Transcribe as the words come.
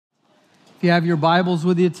If you have your Bibles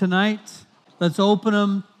with you tonight, let's open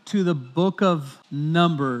them to the book of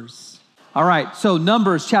Numbers. All right, so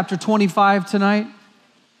Numbers chapter 25 tonight.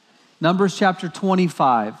 Numbers chapter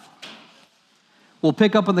 25. We'll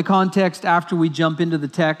pick up on the context after we jump into the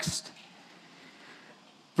text.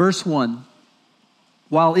 Verse 1.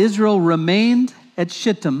 While Israel remained at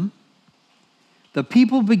Shittim, the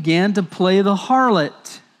people began to play the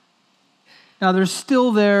harlot. Now they're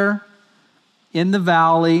still there in the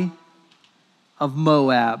valley of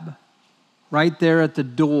Moab, right there at the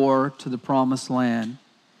door to the promised land.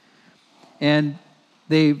 And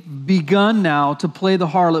they've begun now to play the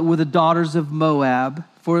harlot with the daughters of Moab,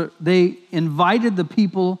 for they invited the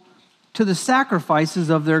people to the sacrifices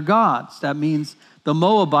of their gods. That means the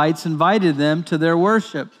Moabites invited them to their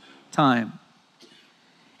worship time.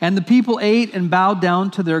 And the people ate and bowed down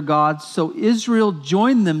to their gods, so Israel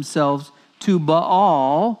joined themselves to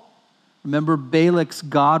Baal. Remember, Balak's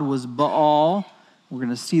god was Baal. We're going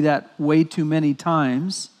to see that way too many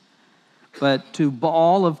times. But to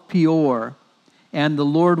Baal of Peor. And the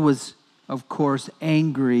Lord was, of course,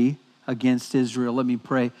 angry against Israel. Let me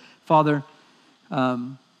pray. Father,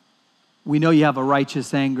 we know you have a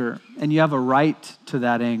righteous anger, and you have a right to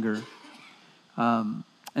that anger. And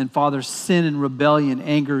Father, sin and rebellion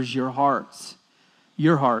angers your heart,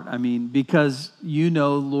 because you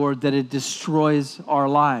know, Lord, that it destroys our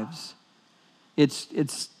lives.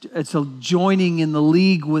 It's a joining in the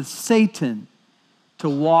league with Satan to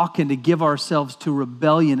walk and to give ourselves to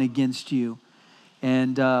rebellion against you.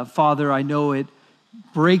 And Father, I know it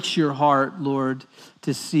breaks your heart, Lord,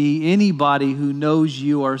 to see anybody who knows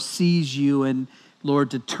you or sees you and, Lord,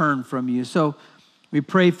 to turn from you. So we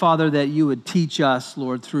pray, Father, that you would teach us,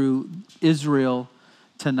 Lord, through Israel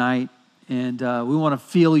tonight. And we want to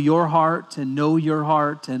feel your heart and know your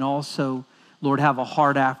heart and also, Lord, have a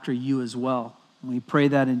heart after you as well. And we pray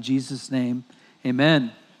that in Jesus' name.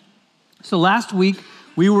 Amen. So last week,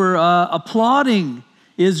 we were applauding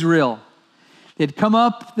Israel. They'd come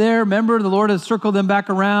up there. Remember, the Lord had circled them back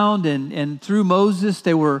around. And through Moses,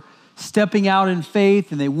 they were stepping out in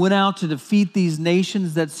faith. And they went out to defeat these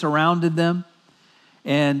nations that surrounded them.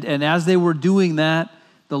 And as they were doing that,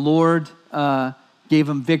 the Lord gave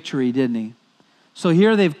them victory, didn't he? So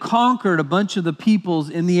here they've conquered a bunch of the peoples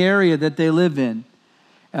in the area that they live in,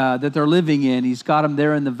 that they're living in. He's got them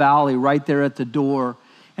there in the valley, right there at the door.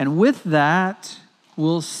 And with that,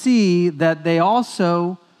 we'll see that they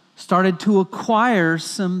also started to acquire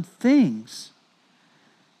some things.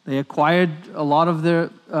 They acquired a lot of their,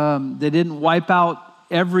 they didn't wipe out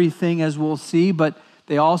everything, as we'll see, but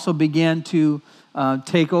they also began to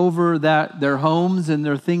take over their homes and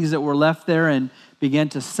their things that were left there and began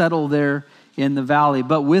to settle there in the valley.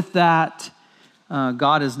 But with that,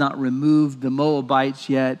 God has not removed the Moabites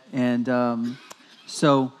yet, and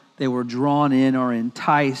so they were drawn in or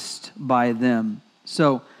enticed by them.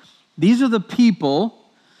 So these are the people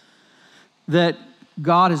that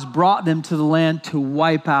God has brought them to the land to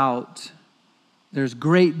wipe out. There's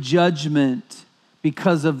great judgment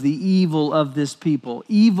because of the evil of this people.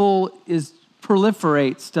 Evil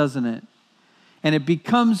proliferates, doesn't it? And it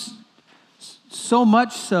becomes so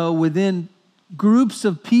much so within groups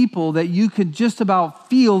of people that you can just about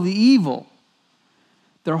feel the evil.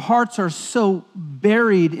 Their hearts are so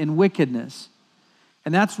buried in wickedness.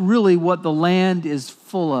 And that's really what the land is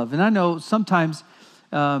full of. And I know sometimes,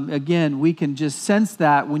 again, we can just sense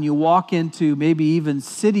that when you walk into maybe even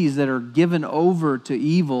cities that are given over to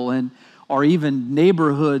evil or even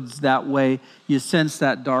neighborhoods that way, you sense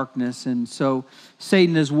that darkness. And so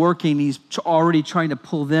Satan is working. He's already trying to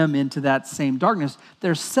pull them into that same darkness.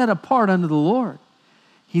 They're set apart unto the Lord.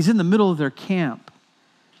 He's in the middle of their camp.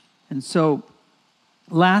 And so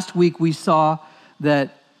last week we saw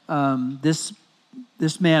that this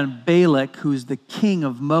man Balak, who's the king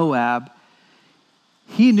of Moab,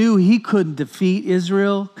 he knew he couldn't defeat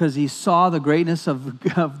Israel because he saw the greatness of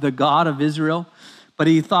the God of Israel. But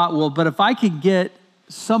he thought, well, but if I could get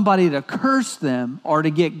somebody to curse them or to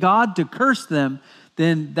get God to curse them,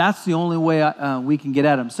 then that's the only way we can get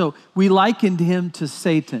at him. So we likened him to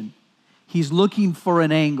Satan. He's looking for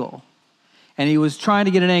an angle. And he was trying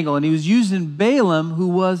to get an angle. And he was using Balaam, who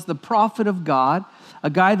was the prophet of God, a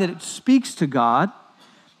guy that speaks to God.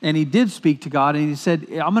 And he did speak to God. And he said,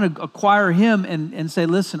 I'm going to acquire him and say,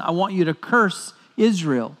 listen, I want you to curse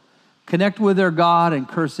Israel. Connect with their God and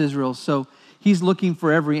curse Israel. So he's looking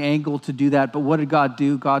for every angle to do that. But what did God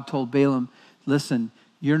do? God told Balaam, listen,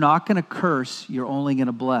 you're not going to curse, you're only going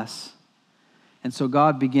to bless. And so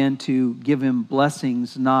God began to give him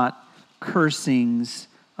blessings, not cursings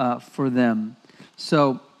for them.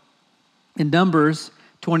 So in Numbers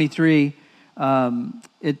 23,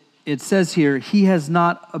 it says here, he has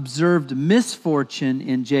not observed misfortune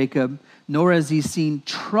in Jacob, nor has he seen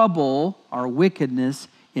trouble or wickedness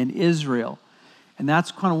in Israel. And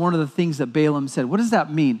that's kind of one of the things that Balaam said. What does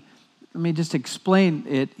that mean? Let me just explain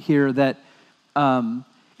it here, that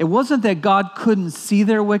it wasn't that God couldn't see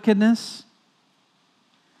their wickedness,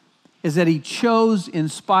 is that he chose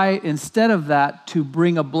instead of that to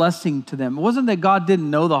bring a blessing to them. It wasn't that God didn't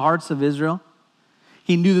know the hearts of Israel.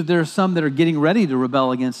 He knew that there are some that are getting ready to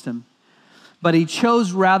rebel against him. But he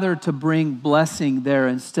chose rather to bring blessing there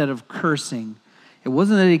instead of cursing. It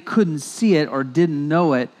wasn't that he couldn't see it or didn't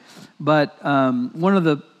know it, but one of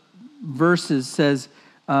the verses says,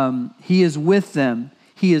 he is with them,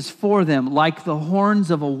 he is for them, like the horns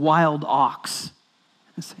of a wild ox.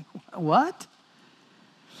 It's like, what?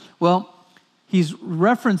 Well, he's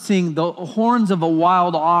referencing the horns of a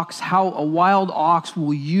wild ox, how a wild ox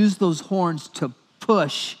will use those horns to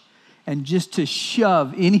push and just to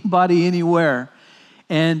shove anybody anywhere.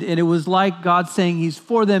 And it was like God saying he's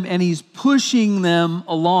for them and he's pushing them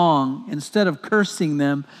along. Instead of cursing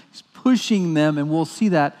them, he's pushing them, and we'll see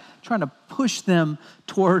that, trying to push them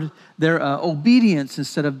toward their obedience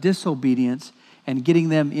instead of disobedience, and getting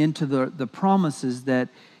them into the promises that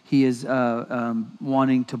he is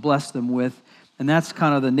wanting to bless them with. And that's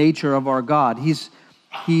kind of the nature of our God. He's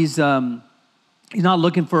not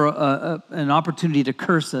looking for an opportunity to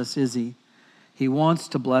curse us, is he? He wants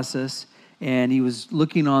to bless us, and he was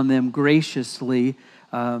looking on them graciously.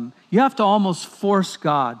 You have to almost force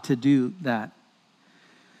God to do that.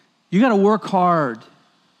 You got to work hard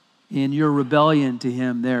in your rebellion to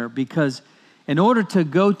him there, because in order to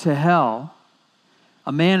go to hell,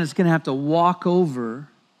 a man is going to have to walk over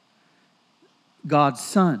God's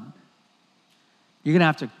Son. You're going to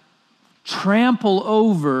have to trample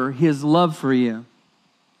over his love for you,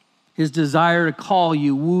 his desire to call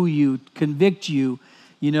you, woo you, convict you.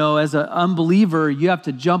 You know, as an unbeliever, you have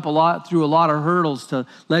to jump through a lot of hurdles to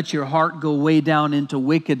let your heart go way down into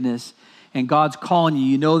wickedness. And God's calling you.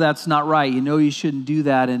 You know that's not right. You know you shouldn't do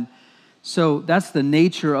that. And so that's the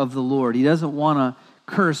nature of the Lord. He doesn't want to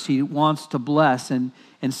curse. He wants to bless. And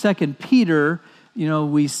in 2 Peter, you know,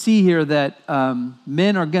 we see here that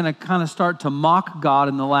men are going to kind of start to mock God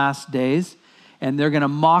in the last days, and they're going to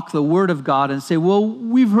mock the word of God and say, well,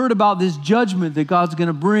 we've heard about this judgment that God's going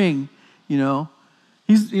to bring, you know.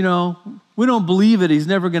 We don't believe it. He's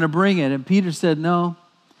never going to bring it. And Peter said, no,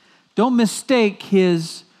 don't mistake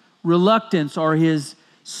his reluctance or his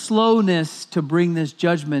slowness to bring this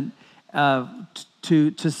judgment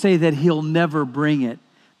to say that he'll never bring it,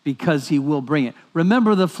 because he will bring it.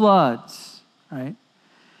 Remember the floods. Right?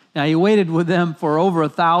 Now, he waited with them for over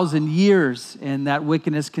 1,000 years, and that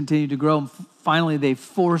wickedness continued to grow. And finally, they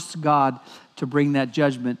forced God to bring that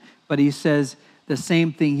judgment. But he says the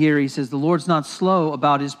same thing here. He says, the Lord's not slow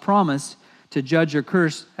about his promise to judge or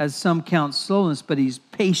curse, as some count slowness, but he's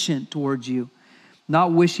patient towards you,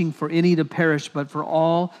 not wishing for any to perish, but for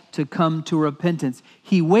all to come to repentance.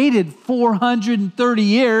 He waited 430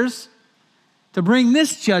 years to bring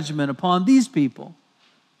this judgment upon these people.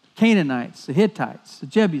 Canaanites, the Hittites, the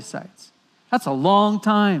Jebusites. That's a long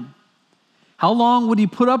time. How long would he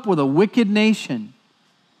put up with a wicked nation?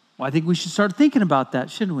 Well, I think we should start thinking about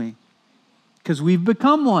that, shouldn't we? Because we've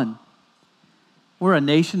become one. We're a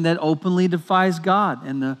nation that openly defies God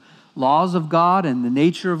and the laws of God and the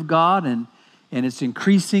nature of God, and it's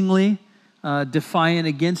increasingly defiant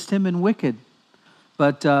against him and wicked.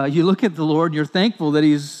 But you look at the Lord and you're thankful that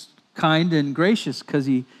he's kind and gracious, because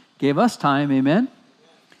he gave us time, amen,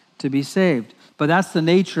 to be saved. But that's the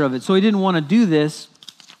nature of it. So he didn't want to do this,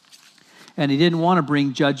 and he didn't want to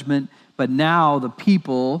bring judgment, but now the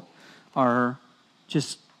people are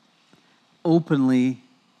just openly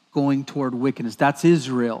going toward wickedness. That's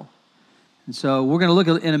Israel. And so we're going to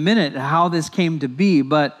look in a minute at how this came to be,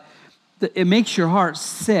 but it makes your heart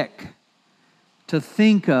sick to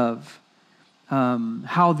think of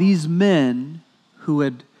how these men who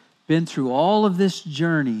had been through all of this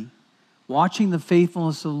journey, watching the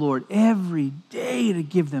faithfulness of the Lord every day to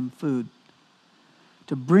give them food,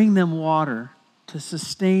 to bring them water, to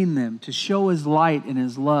sustain them, to show his light and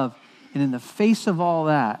his love. And in the face of all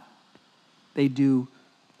that, they do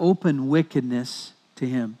open wickedness to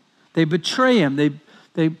him. They betray him.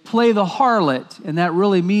 They play the harlot. And that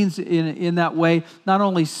really means in that way, not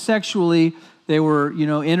only sexually, they were,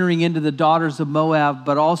 entering into the daughters of Moab,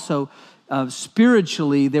 but also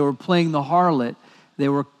spiritually, they were playing the harlot. They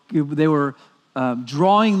were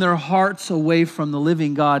drawing their hearts away from the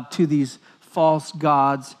living God to these false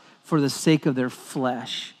gods for the sake of their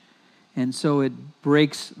flesh. And so it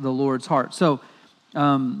breaks the Lord's heart. So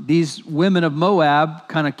these women of Moab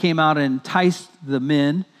kind of came out and enticed the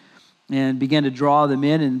men and began to draw them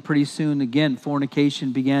in. And pretty soon, again,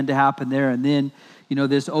 fornication began to happen there. And then,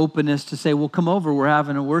 this openness to say, well, come over, we're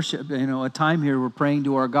having a worship, a time here, we're praying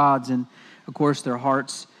to our gods. And of course, their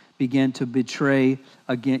hearts began to betray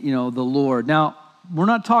again, the Lord. Now, we're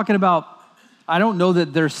not talking about, I don't know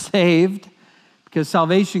that they're saved, because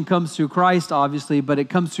salvation comes through Christ, obviously, but it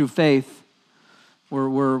comes through faith.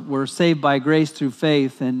 We're saved by grace through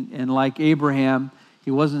faith. And like Abraham,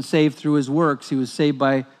 he wasn't saved through his works. He was saved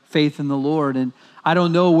by faith in the Lord. And I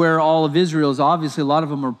don't know where all of Israel is. Obviously, a lot of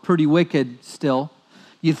them are pretty wicked still.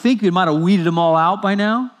 You think we might have weeded them all out by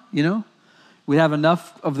now, We'd have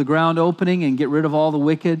enough of the ground opening and get rid of all the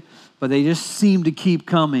wicked, but they just seem to keep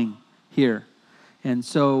coming here. And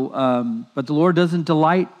so, but the Lord doesn't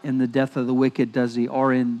delight in the death of the wicked, does he?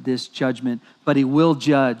 Or in this judgment, but he will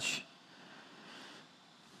judge.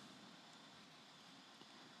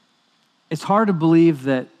 It's hard to believe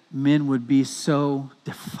that men would be so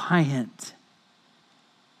defiant.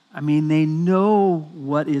 I mean, they know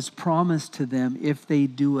what is promised to them if they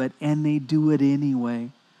do it, and they do it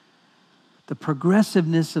anyway. The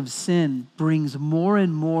progressiveness of sin brings more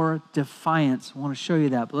and more defiance. I want to show you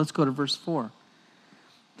that, but let's go to verse 4.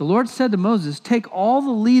 The Lord said to Moses, take all the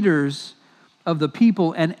leaders of the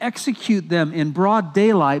people and execute them in broad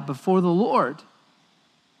daylight before the Lord.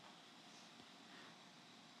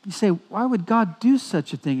 You say, why would God do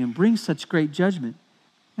such a thing and bring such great judgment?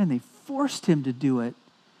 And they forced him to do it.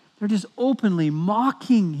 They're just openly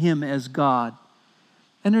mocking him as God.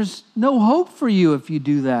 And there's no hope for you if you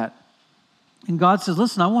do that. And God says,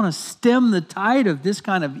 listen, I want to stem the tide of this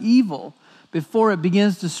kind of evil before it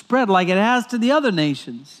begins to spread like it has to the other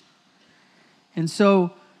nations. And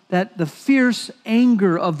so that the fierce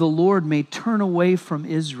anger of the Lord may turn away from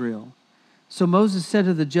Israel. So Moses said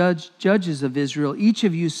to the judges of Israel, each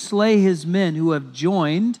of you slay his men who have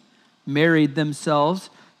married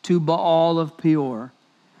themselves to Baal of Peor.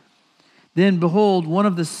 Then behold, one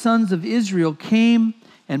of the sons of Israel came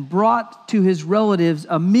and brought to his relatives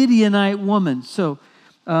a Midianite woman. So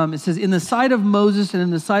it says, in the sight of Moses and in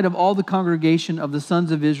the sight of all the congregation of the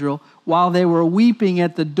sons of Israel, while they were weeping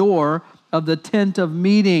at the door of the tent of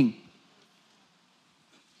meeting.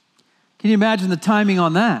 Can you imagine the timing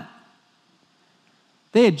on that?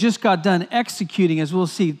 They had just got done executing, as we'll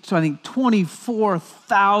see, so I think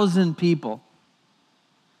 24,000 people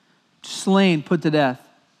slain, put to death.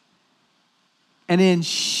 And in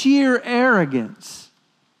sheer arrogance,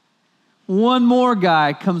 one more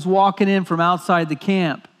guy comes walking in from outside the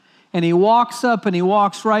camp. And he walks up and he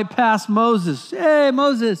walks right past Moses. Hey,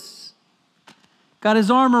 Moses. Got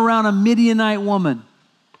his arm around a Midianite woman.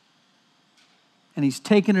 And he's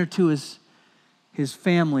taking her to his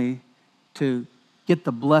family to get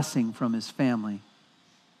the blessing from his family.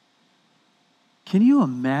 Can you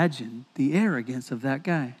imagine the arrogance of that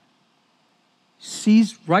guy?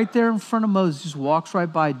 Sees right there in front of Moses, just walks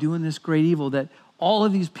right by doing this great evil that all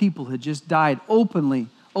of these people had just died openly,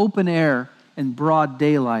 open air, in broad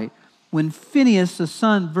daylight. When Phinehas, the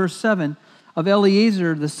son, verse 7, of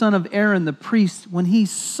Eleazar, the son of Aaron, the priest, when he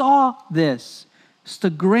saw this, it's the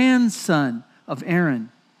grandson of Aaron,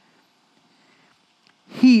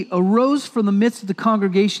 he arose from the midst of the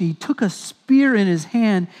congregation. He took a spear in his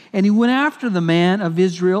hand, and he went after the man of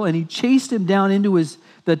Israel, and he chased him down into his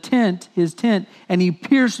tent, and he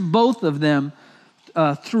pierced both of them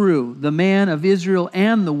through, the man of Israel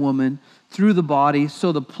and the woman, through the body.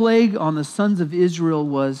 So the plague on the sons of Israel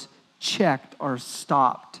was checked or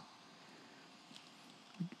stopped.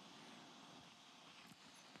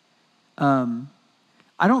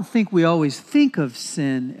 I don't think we always think of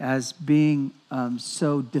sin as being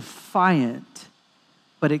so defiant,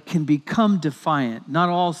 but it can become defiant. Not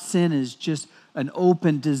all sin is just an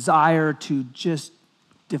open desire to just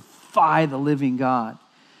defy the living God,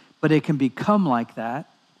 but it can become like that.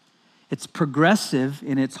 It's progressive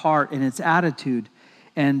in its heart and its attitude,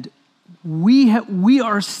 and we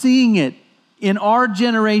are seeing it in our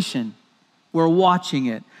generation. We're watching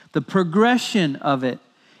it, the progression of it.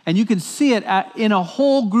 And you can see it in a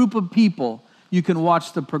whole group of people. You can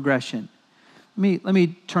watch the progression. Let me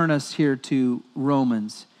turn us here to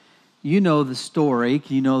Romans. You know the story,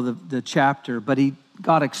 you know the chapter, but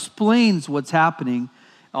God explains what's happening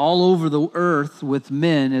all over the earth with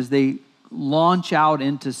men as they launch out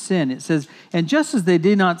into sin. It says, and just as they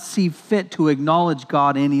did not see fit to acknowledge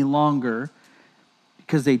God any longer,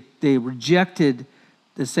 because they rejected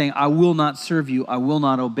the saying, I will not serve you, I will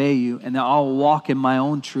not obey you, and I'll walk in my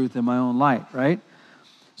own truth and my own light, right?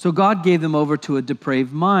 So God gave them over to a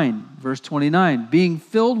depraved mind. Verse 29, being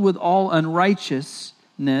filled with all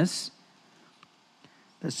unrighteousness,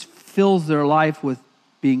 this fills their life with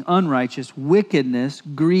being unrighteous, wickedness,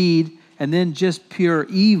 greed, and then just pure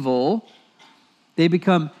evil. They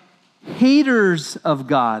become haters of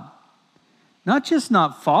God. Not just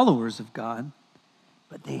not followers of God,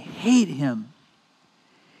 but they hate him.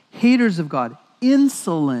 Haters of God,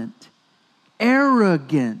 insolent,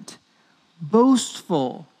 arrogant,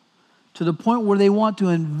 boastful, to the point where they want to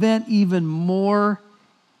invent even more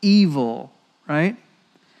evil, right?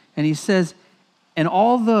 And he says, and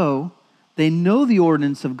although they know the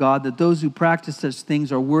ordinance of God, that those who practice such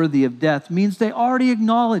things are worthy of death, means they already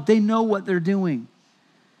acknowledge, they know what they're doing.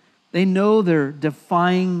 They know they're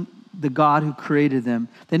defying the God who created them.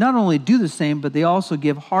 They not only do the same, but they also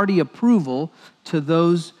give hearty approval to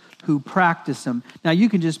those who practice them. Now, you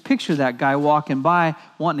can just picture that guy walking by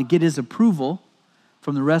wanting to get his approval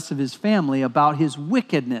from the rest of his family about his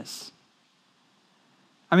wickedness.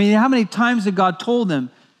 I mean, how many times had God told them,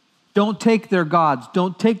 don't take their gods,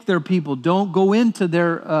 don't take their people, don't go into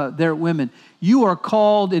their women. You are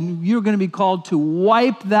called, and you're going to be called to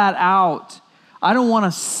wipe that out. I don't want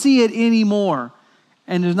to see it anymore.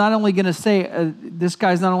 And there's not only going to say, this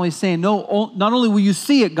guy's not only saying, no, not only will you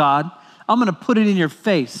see it, God, I'm going to put it in your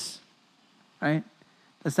face, right?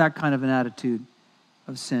 That's that kind of an attitude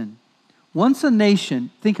of sin. Once a nation,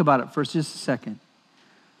 think about it for just a second.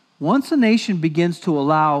 Once a nation begins to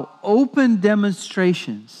allow open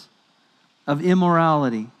demonstrations of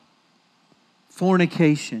immorality,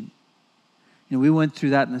 fornication, we went through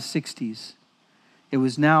that in the 60s. It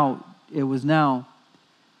was now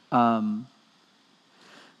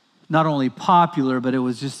not only popular, but it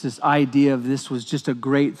was just this idea of this was just a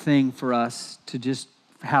great thing for us to just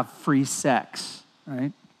have free sex,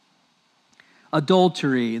 right?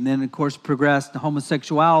 Adultery, and then of course progressed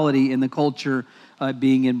homosexuality in the culture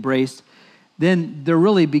being embraced. Then there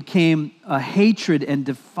really became a hatred and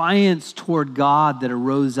defiance toward God that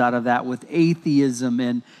arose out of that with atheism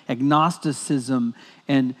and agnosticism,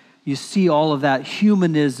 and you see all of that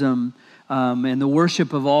humanism and the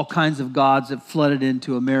worship of all kinds of gods that flooded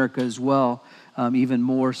into America as well, even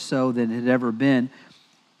more so than it had ever been.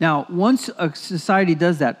 Now, once a society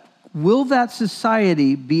does that, will that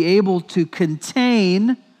society be able to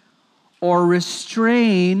contain or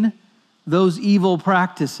restrain those evil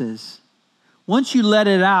practices? Once you let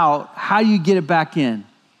it out, how do you get it back in?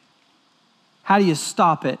 How do you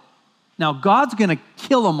stop it? Now, God's going to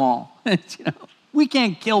kill them all. We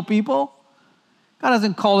can't kill people. God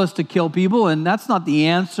doesn't call us to kill people, and that's not the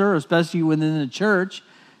answer, especially within the church.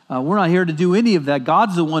 We're not here to do any of that.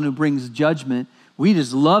 God's the one who brings judgment. We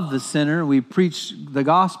just love the sinner. We preach the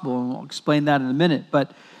gospel, and we'll explain that in a minute.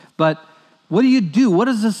 But what do you do? What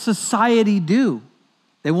does a society do?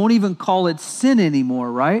 They won't even call it sin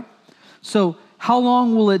anymore, right? So how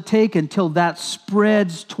long will it take until that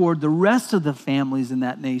spreads toward the rest of the families in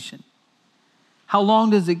that nation? How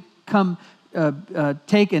long does it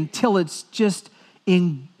take until it's just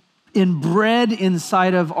inbred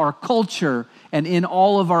inside of our culture and in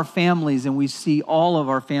all of our families, and we see all of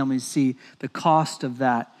our families see the cost of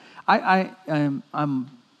that? I'm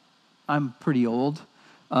pretty old,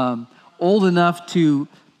 old enough to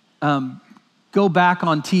go back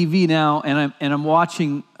on TV now, and I'm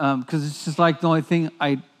watching because it's just like the only thing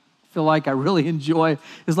I feel like I really enjoy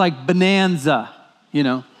is like Bonanza,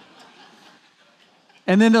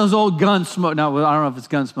 And then those old Gunsmoke, now I don't know if it's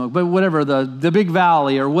Gunsmoke, but whatever, the Big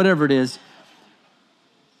Valley or whatever it is.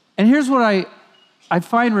 And here's what I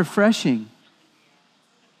find refreshing.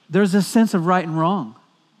 There's a sense of right and wrong.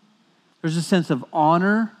 There's a sense of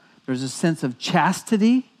honor. There's a sense of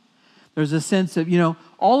chastity. There's a sense of,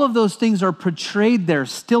 all of those things are portrayed there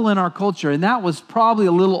still in our culture. And that was probably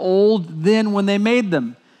a little old then when they made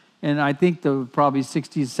them. And I think they were probably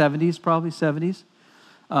 60s, 70s, probably 70s.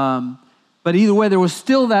 But either way, there was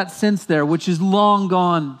still that sense there, which is long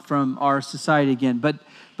gone from our society again.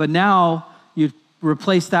 But now you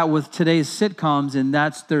replace that with today's sitcoms, and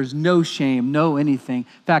there's no shame, no anything.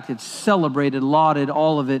 In fact, it's celebrated, lauded,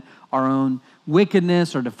 all of it, our own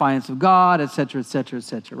wickedness or defiance of God, et cetera,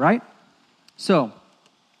 right? So,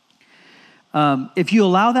 if you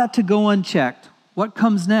allow that to go unchecked, what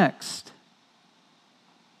comes next?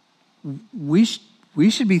 We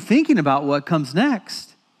should be thinking about what comes next.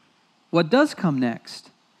 What does come next?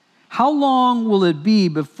 How long will it be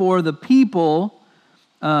before the people,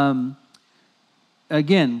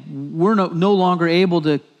 again, we're no longer able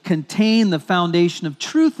to contain the foundation of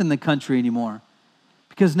truth in the country anymore?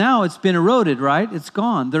 Because now it's been eroded, right? It's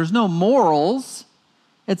gone. There's no morals.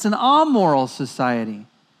 It's an amoral society.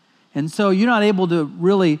 And so you're not able to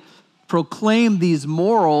really proclaim these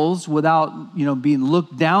morals without, being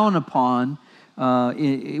looked down upon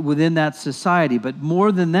within that society. But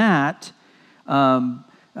more than that,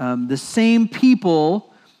 the same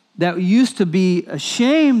people that used to be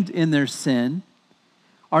ashamed in their sin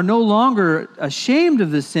are no longer ashamed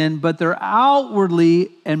of the sin, but they're outwardly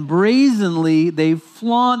and brazenly, they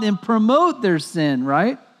flaunt and promote their sin,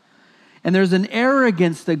 right? And there's an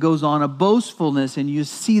arrogance that goes on, a boastfulness, and you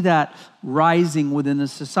see that rising within the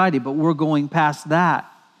society, but we're going past that.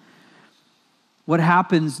 What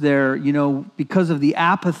happens there, because of the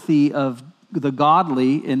apathy of the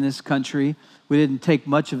godly in this country, we didn't take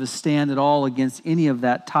much of a stand at all against any of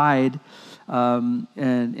that tide,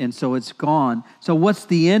 and so it's gone. So what's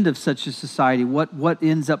the end of such a society? What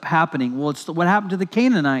ends up happening? Well, it's what happened to the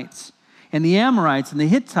Canaanites and the Amorites and the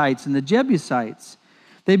Hittites and the Jebusites.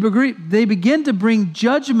 They begin to bring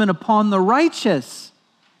judgment upon the righteous,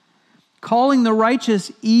 calling the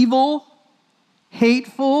righteous evil,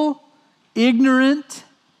 hateful, ignorant,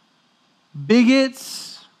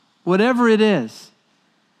 bigots, whatever it is.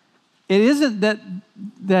 It isn't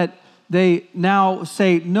that they now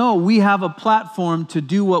say, no, we have a platform to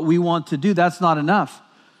do what we want to do. That's not enough.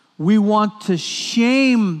 We want to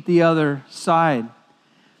shame the other side.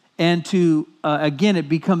 And to, again, it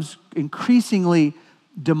becomes increasingly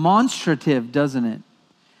demonstrative, doesn't it?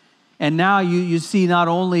 And now you see not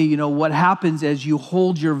only, what happens as you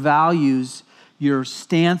hold your values, your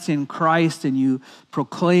stance in Christ, and you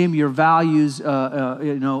proclaim your values,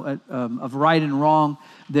 of right and wrong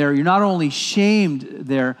there. You're not only shamed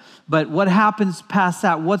there, but what happens past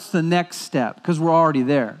that? What's the next step? Because we're already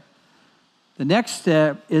there. The next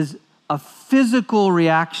step is a physical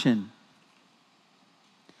reaction.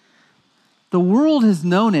 The world has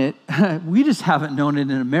known it. We just haven't known it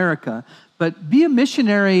in America. But be a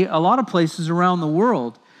missionary a lot of places around the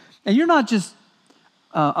world. And you're not just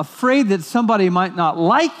afraid that somebody might not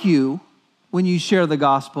like you when you share the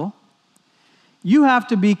gospel. You have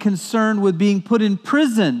to be concerned with being put in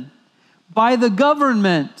prison by the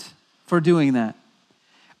government for doing that,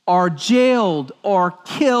 or jailed, or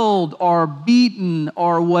killed, or beaten,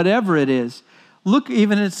 or whatever it is. Look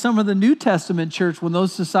even at some of the New Testament church when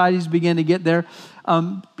those societies began to get there.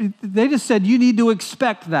 They just said, you need to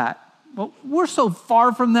expect that. Well, we're so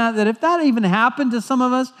far from that if that even happened to some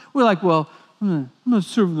of us, we're like, well, I'm not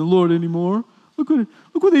serving the Lord anymore. Look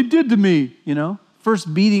what they did to me,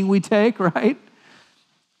 First beating we take, right?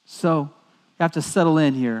 So you have to settle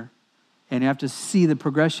in here, and you have to see the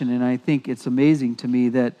progression. And I think it's amazing to me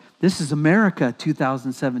that this is America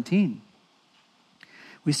 2017.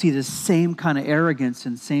 We see the same kind of arrogance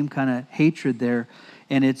and same kind of hatred there.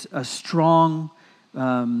 And it's a strong,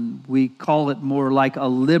 we call it more like a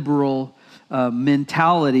liberal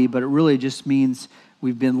mentality, but it really just means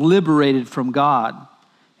we've been liberated from God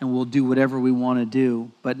and we'll do whatever we want to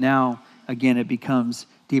do. But now, again, it becomes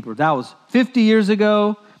deeper. That was 50 years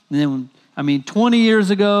ago, and then, 20 years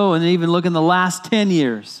ago, and then even look in the last 10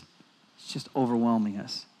 years. It's just overwhelming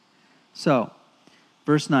us. So,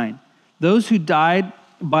 verse 9. Those who died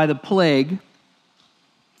by the plague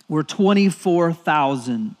were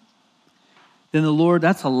 24,000. Then the Lord,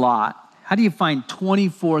 that's a lot. How do you find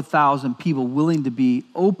 24,000 people willing to be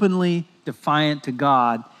openly defiant to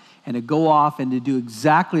God and to go off and to do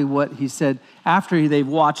exactly what he said after they've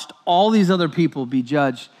watched all these other people be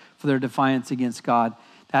judged for their defiance against God?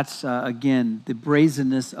 That's, again, the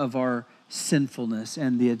brazenness of our sinfulness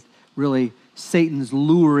and the really Satan's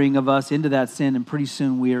luring of us into that sin, and pretty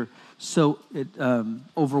soon we are so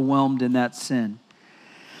overwhelmed in that sin.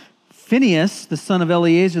 Phinehas, the son of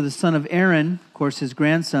Eleazar, the son of Aaron, of course his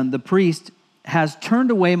grandson, the priest, has turned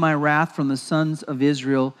away my wrath from the sons of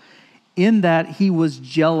Israel in that he was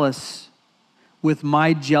jealous with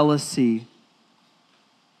my jealousy.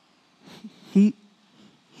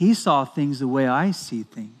 He saw things the way I see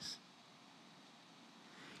things.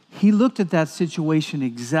 He looked at that situation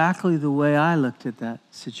exactly the way I looked at that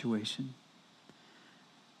situation.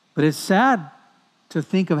 But it's sad to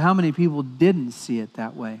think of how many people didn't see it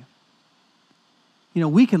that way.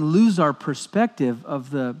 We can lose our perspective of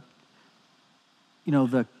the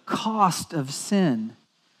cost of sin,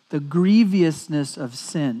 the grievousness of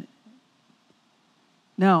sin.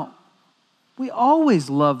 Now, we always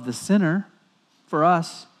love the sinner for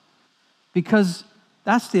us because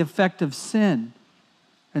that's the effect of sin.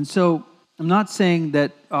 And so I'm not saying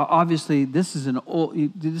that obviously this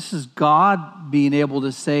is God being able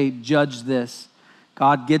to say, judge this.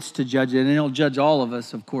 God gets to judge it, and he'll judge all of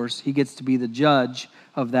us, of course. He gets to be the judge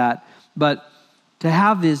of that. But to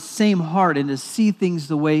have his same heart and to see things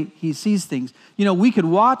the way he sees things. We could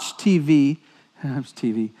watch TV,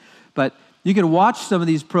 but you could watch some of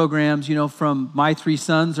these programs, from My Three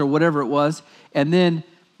Sons or whatever it was, and then,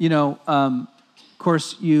 of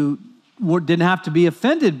course, you didn't have to be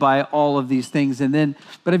offended by all of these things.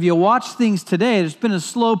 But if you watch things today, there's been a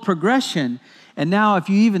slow progression. And now if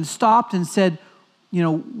you even stopped and said,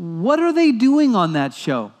 what are they doing on that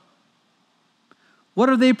show? What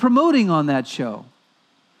are they promoting on that show?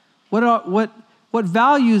 What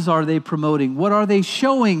values are they promoting? What are they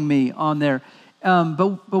showing me on there?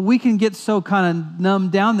 But we can get so kind of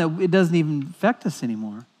numbed down that it doesn't even affect us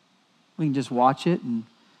anymore. We can just watch it and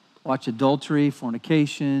watch adultery,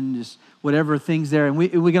 fornication, just whatever things there. And we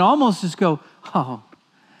can almost just go, oh,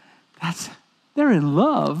 they're in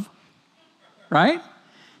love, right?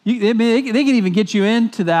 They can even get you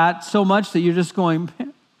into that so much that you're just going,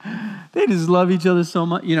 they just love each other so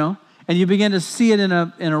much, And you begin to see it in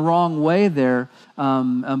a wrong way there.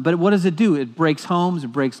 But what does it do? It breaks homes, it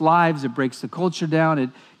breaks lives, it breaks the culture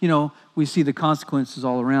down. We see the consequences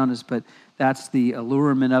all around us, but that's the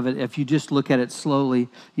allurement of it. If you just look at it slowly,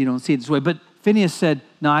 you don't see it this way. But Phineas said,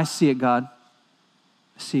 no, I see it, God.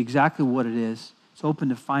 I see exactly what it is. It's open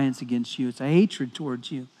defiance against you. It's a hatred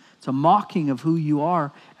towards you. It's a mocking of who you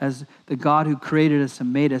are as the God who created us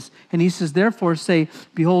and made us. And he says, therefore say,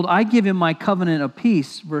 behold, I give him my covenant of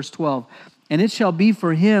peace, verse 12. And it shall be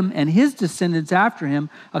for him and his descendants after him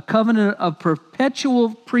a covenant of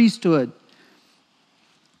perpetual priesthood.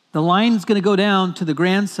 The line is going to go down to the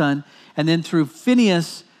grandson, and then through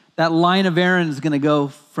Phineas, that line of Aaron is going to go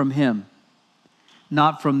from him.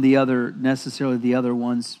 Not from necessarily the other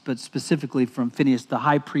ones, but specifically from Phineas. The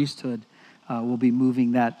high priesthood will be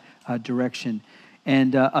moving that direction.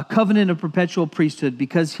 And a covenant of perpetual priesthood,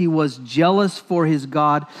 because he was jealous for his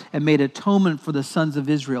God and made atonement for the sons of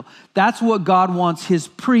Israel. That's what God wants his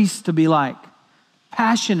priests to be like.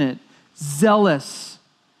 Passionate, zealous,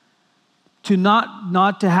 to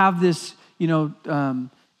not to have this,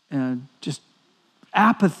 just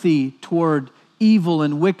apathy toward evil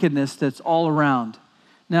and wickedness that's all around.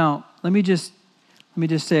 Now, let me just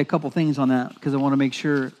say a couple things on that, because I want to make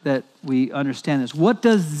sure that we understand this. What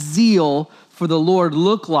does zeal for the Lord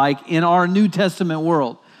look like in our New Testament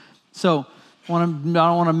world? So I don't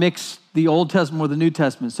want to mix the Old Testament with the New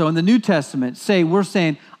Testament. So in the New Testament, we're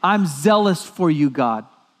saying, I'm zealous for you, God.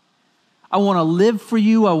 I want to live for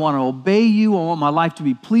you. I want to obey you. I want my life to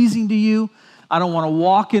be pleasing to you. I don't want to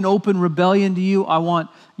walk in open rebellion to you. I want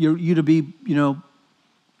you to be,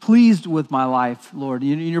 pleased with my life, Lord.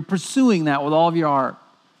 You're pursuing that with all of your heart,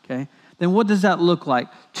 okay? Then what does that look like?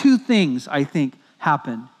 Two things, I think,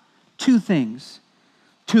 happen. Two things.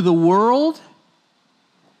 To the world,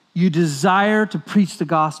 you desire to preach the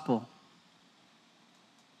gospel.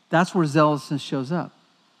 That's where zealousness shows up.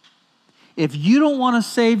 If you don't want to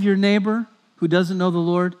save your neighbor who doesn't know the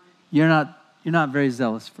Lord, you're not very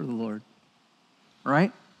zealous for the Lord,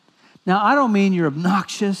 right? Now, I don't mean you're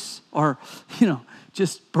obnoxious or,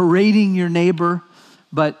 just berating your neighbor,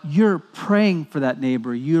 but you're praying for that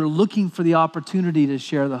neighbor. You're looking for the opportunity to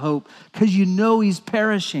share the hope because you know he's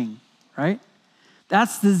perishing, right?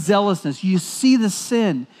 That's the zealousness. You see the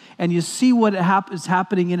sin and you see what is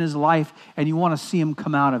happening in his life and you want to see him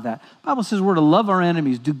come out of that. The Bible says we're to love our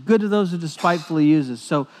enemies, do good to those who despitefully use us.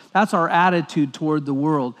 So that's our attitude toward the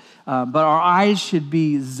world. But our eyes should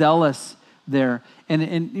be zealous there.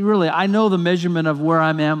 And really, I know the measurement of where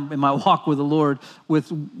I am in my walk with the Lord with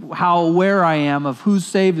how aware I am of who's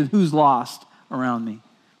saved and who's lost around me,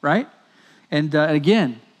 right? And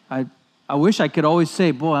again, I wish I could always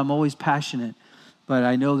say, boy, I'm always passionate. But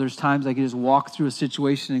I know there's times I can just walk through a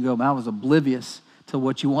situation and go, man, I was oblivious to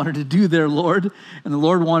what you wanted to do there, Lord. And the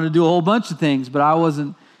Lord wanted to do a whole bunch of things, but I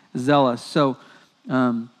wasn't zealous. So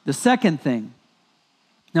the second thing,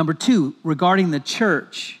 number 2, regarding the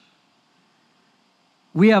church,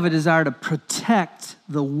 we have a desire to protect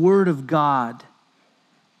the Word of God,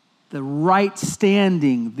 the right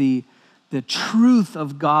standing, the truth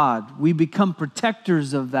of God. We become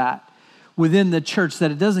protectors of that within the church,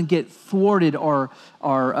 that it doesn't get thwarted or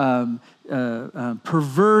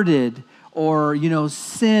perverted, or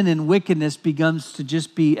sin and wickedness begins to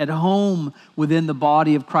just be at home within the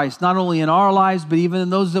body of Christ, not only in our lives but even in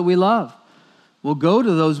those that we love. We'll go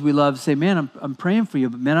to those we love and say, man, I'm praying for you,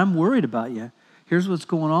 but man, I'm worried about you. Here's what's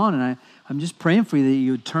going on, and I'm just praying for you that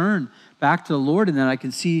you would turn back to the Lord, and that I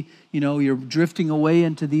can see, you're drifting away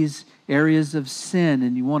into these areas of sin,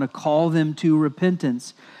 and you want to call them to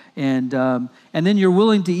repentance, and then you're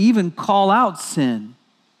willing to even call out sin.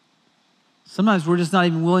 Sometimes we're just not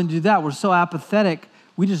even willing to do that. We're so apathetic.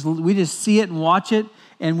 We just see it and watch it,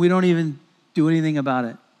 and we don't even do anything about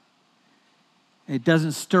it. It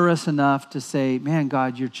doesn't stir us enough to say, man,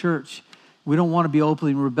 God, your church, we don't want to be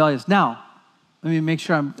openly rebellious. Now, let me make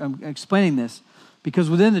sure I'm explaining this, because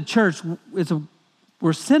within the church,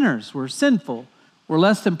 we're sinners, we're sinful, We're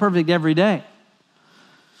less than perfect every day.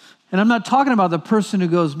 And I'm not talking about the person who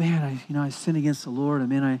goes, man, I sin against the Lord.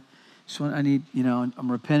 I'm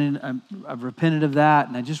repenting. I've repented of that,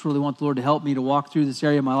 and I just really want the Lord to help me to walk through this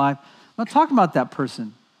area of my life. I'm not talking about that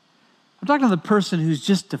person. I'm talking about the person who's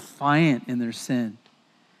just defiant in their sin,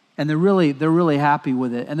 and they're really happy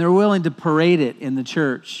with it, and they're willing to parade it in the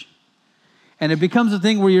church. And it becomes a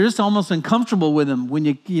thing where you're just almost uncomfortable with them when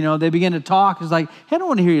they begin to talk. It's like, hey, I don't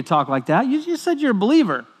want to hear you talk like that. You just said you're a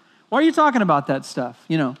believer. Why are you talking about that stuff?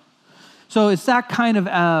 So it's that kind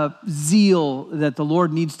of zeal that the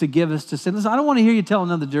Lord needs to give us to say, listen, I don't want to hear you tell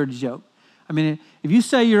another dirty joke. I mean, if you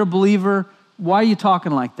say you're a believer, why are you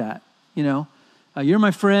talking like that? You're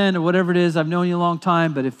my friend or whatever it is. I've known you a long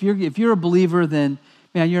time, but if you're a believer, then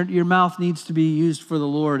man, your mouth needs to be used for the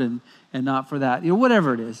Lord and not for that.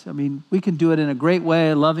 Whatever it is. I mean, we can do it in a great way,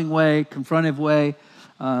 a loving way, confrontive way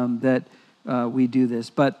that we do this.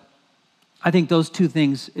 But I think those two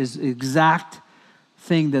things is exact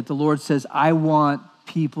thing that the Lord says, I want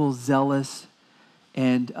people zealous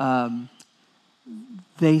and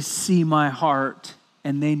they see my heart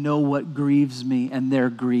and they know what grieves me and they're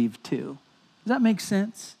grieved too. Does that make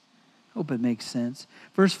sense? I hope it makes sense.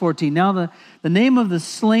 Verse 14, now the name of the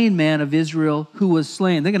slain man of Israel who was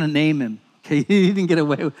slain, they're going to name him. Okay, he didn't get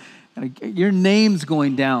away with your name's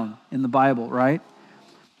going down in the Bible, right?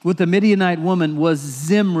 With the Midianite woman was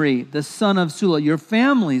Zimri, the son of Sula. Your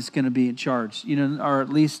family's going to be in charge, or at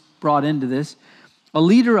least brought into this. A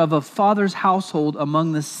leader of a father's household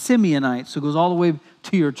among the Simeonites. So it goes all the way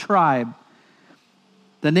to your tribe.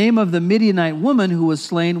 The name of the Midianite woman who was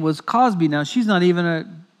slain was Cosbi. Now, she's not even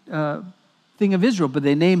a thing of Israel, but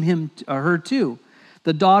they name her too.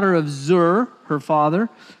 The daughter of Zur, her father,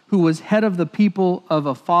 who was head of the people of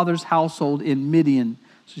a father's household in Midian.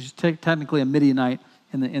 So she's technically a Midianite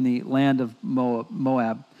in the land of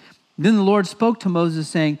Moab. Then the Lord spoke to Moses,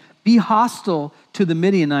 saying, be hostile to the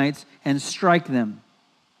Midianites and strike them.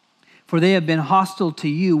 For they have been hostile to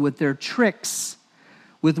you with their tricks,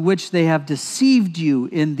 with which they have deceived you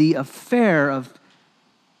in the affair of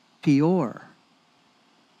Peor,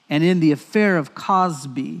 and in the affair of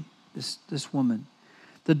Cosbi, this woman,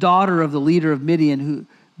 the daughter of the leader of Midian,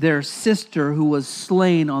 their sister who was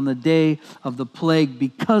slain on the day of the plague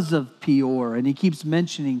because of Peor. And he keeps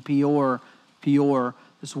mentioning Peor,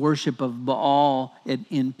 this worship of Baal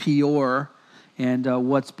in Peor, and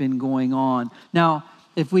what's been going on. Now,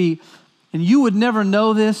 and you would never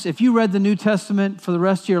know this, if you read the New Testament for the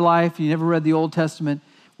rest of your life, you never read the Old Testament,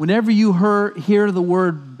 whenever you hear the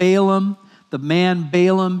word Balaam, the man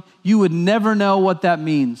Balaam, you would never know what that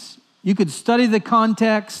means. You could study the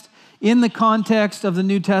context, in the context of the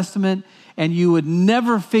New Testament, and you would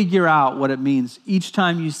never figure out what it means each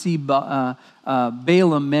time you see Balaam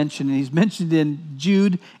mentioned. And he's mentioned in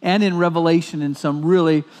Jude and in Revelation in some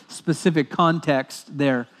really specific context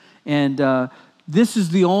there. And this is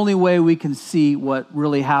the only way we can see what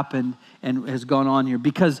really happened and has gone on here,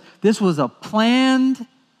 because this was a planned,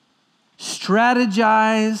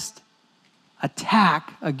 strategized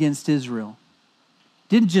attack against Israel.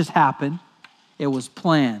 Didn't just happen, it was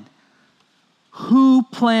planned. Who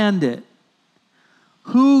planned it?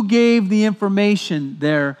 Who gave the information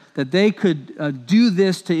there that they could do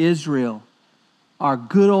this to Israel? Our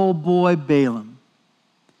good old boy Balaam.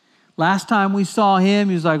 Last time we saw him,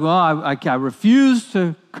 he was like, well, I refuse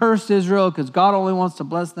to curse Israel because God only wants to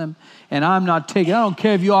bless them, and I'm not taking, I don't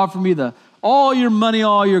care if you offer me all your money,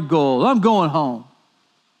 all your gold. I'm going home.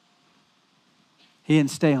 He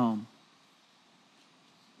didn't stay home.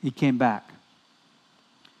 He came back.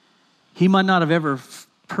 He might not have ever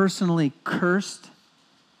personally cursed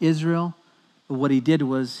Israel, but what he did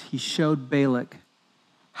was he showed Balak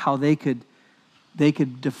how they could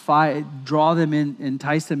draw them in,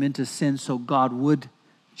 entice them into sin so God would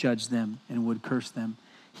judge them and would curse them.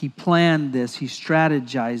 He planned this, he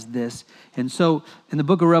strategized this. And so in the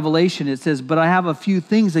book of Revelation it says, but I have a few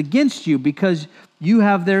things against you because you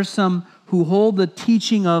have there some who hold the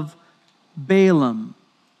teaching of Balaam.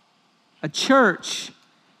 A church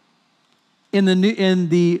in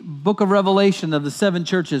the book of Revelation of the 7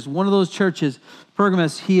 churches, one of those churches,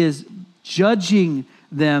 Pergamos, he is judging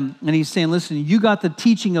them and he's saying, listen, you got the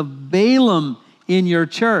teaching of Balaam in your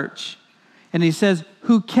church. And he says,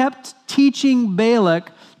 who kept teaching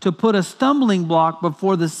Balak to put a stumbling block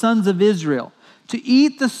before the sons of Israel, to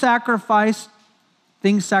eat the sacrifice,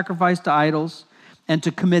 things sacrificed to idols, and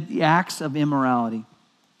to commit the acts of immorality.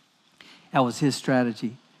 That was his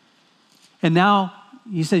strategy. And now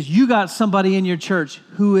he says, you got somebody in your church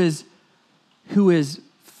who is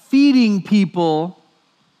feeding people,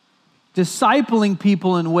 discipling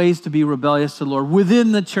people in ways to be rebellious to the Lord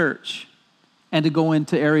within the church. and to go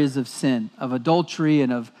into areas of sin, of adultery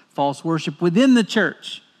and of false worship within the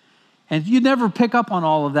church. And you'd never pick up on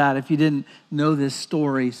all of that if you didn't know this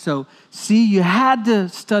story. So, see, you had to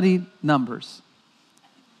study Numbers.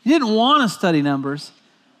 You didn't want to study Numbers,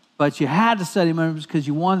 but you had to study Numbers because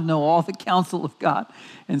you wanted to know all the counsel of God.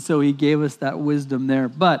 And so he gave us that wisdom there.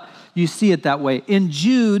 But you see it that way. In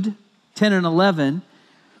Jude 10 and 11,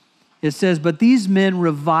 it says, but these men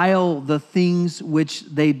revile the things which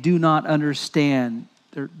they do not understand.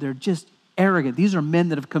 They're just arrogant. These are men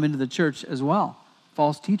that have come into the church as well,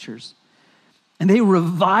 false teachers. And they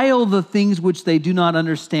revile the things which they do not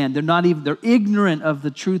understand. They're ignorant of the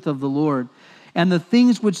truth of the Lord. And the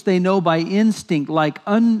things which they know by instinct, like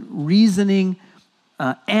unreasoning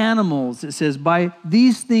animals, it says, by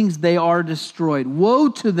these things they are destroyed. Woe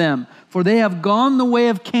to them, for they have gone the way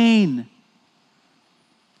of Cain.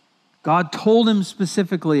 God told him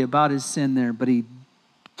specifically about his sin there, but he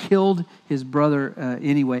killed his brother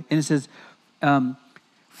anyway. And it says,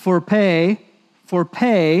 for pay,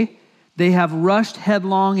 they have rushed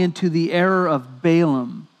headlong into the error of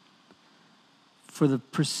Balaam for the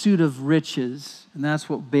pursuit of riches. And that's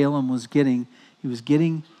what Balaam was getting. He was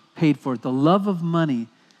getting paid for it. The love of money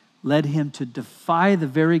led him to defy the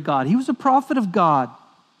very God. He was a prophet of God.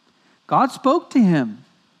 God spoke to him,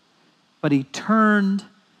 but he turned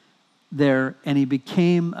there and he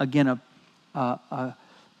became, again, a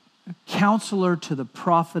counselor to the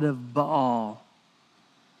prophet of Baal.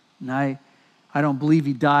 And I don't believe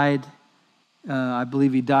he died. I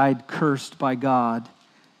believe he died cursed by God.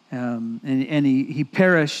 And he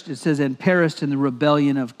perished, it says, and perished in the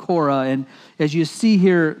rebellion of Korah. And as you see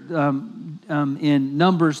here in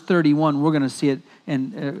Numbers 31, we're going to see it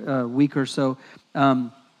in a week or so,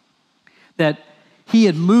 that he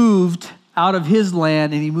had moved out of his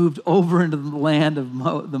land and he moved over into the land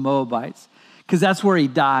of the Moabites, because that's where he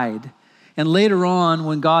died. And later on,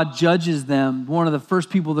 when God judges them, one of the first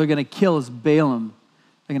people they're going to kill is Balaam.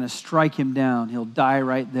 They're going to strike him down. He'll die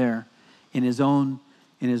right there in his own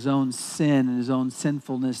sin and his own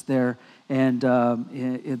sinfulness there. And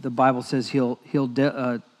the Bible says he'll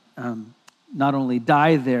not only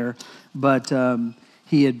die there, but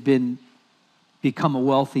he had become a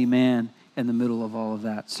wealthy man in the middle of all of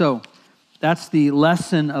that. So that's the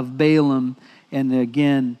lesson of Balaam. And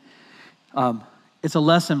again, it's a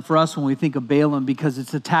lesson for us when we think of Balaam, because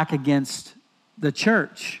it's attack against the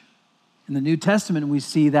church. In the New Testament, we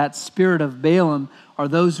see that spirit of Balaam are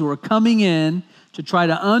those who are coming in to try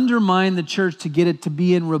to undermine the church, to get it to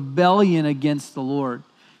be in rebellion against the Lord.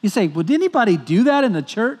 You say, would anybody do that in the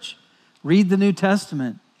church? Read the New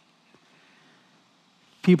Testament.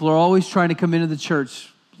 People are always trying to come into the church,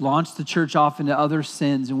 launch the church off into other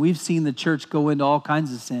sins, and we've seen the church go into all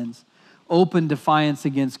kinds of sins. Open defiance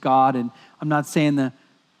against God, and I'm not saying the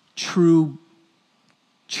true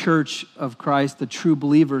church of Christ, the true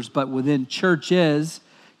believers, but within churches,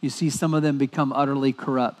 you see some of them become utterly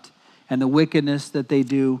corrupt, and the wickedness that they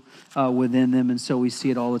do within them, and so we see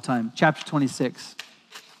it all the time. Chapter 26.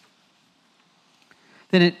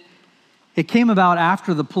 Then it came about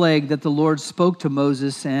after the plague that the Lord spoke to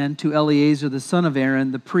Moses and to Eleazar the son of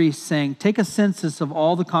Aaron, the priest, saying, take a census of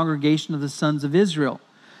all the congregation of the sons of Israel,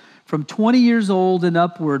 from 20 years old and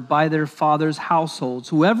upward, by their fathers' households,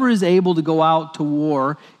 whoever is able to go out to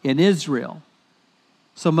war in Israel.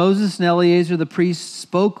 So Moses and Eleazar the priest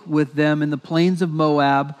spoke with them in the plains of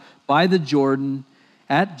Moab by the Jordan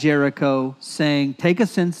at Jericho, saying, take a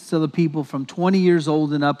census of the people from 20 years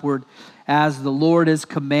old and upward, as the Lord has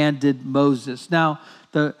commanded Moses. Now,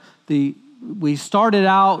 we started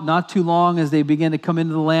out not too long as they began to come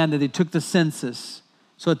into the land that they took the census.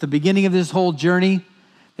 So at the beginning of this whole journey,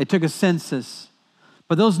 they took a census.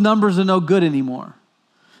 But those numbers are no good anymore,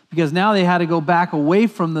 because now they had to go back away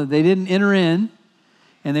from they didn't enter in,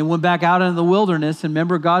 and they went back out into the wilderness. And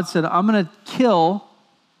remember, God said, I'm going to kill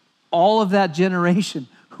all of that generation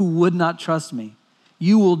who would not trust me.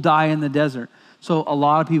 You will die in the desert. So a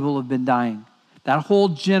lot of people have been dying. That whole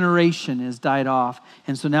generation has died off.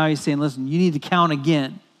 And so now he's saying, listen, you need to count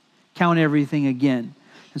again. Count everything again.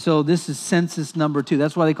 And so this is census number 2.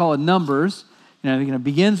 That's why they call it Numbers. It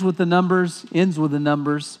begins with the numbers, ends with the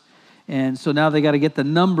numbers. And so now they got to get the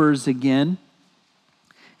numbers again.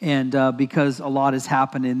 And because a lot has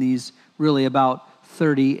happened in these really about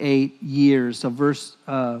 38 years. So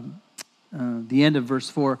the end of verse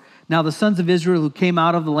 4. Now the sons of Israel who came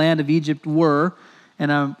out of the land of Egypt were,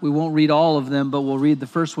 and we won't read all of them, but we'll read the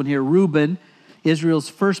first one here. Reuben, Israel's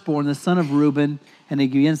firstborn, the son of Reuben, and he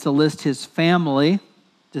begins to list his family,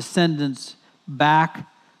 descendants back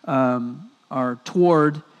or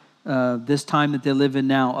toward this time that they live in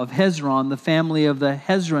now. Of Hezron, the family of the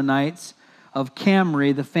Hezronites, of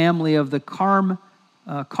Camri, the family of the Carmites.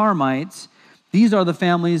 These are the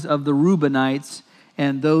families of the Reubenites,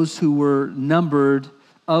 and those who were numbered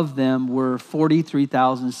of them were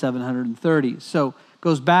 43,730. So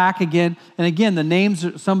goes back again, and again,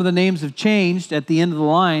 some of the names have changed at the end of the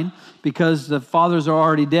line because the fathers are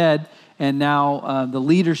already dead, and now the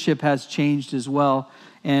leadership has changed as well.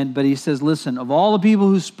 But he says, listen, of all the people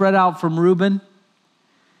who spread out from Reuben,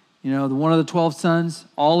 one of the 12 sons,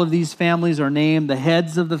 all of these families are named. The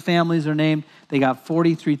heads of the families are named. They got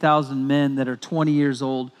 43,000 men that are 20 years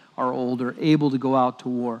old or older, able to go out to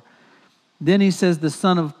war. Then he says the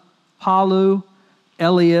son of Palu,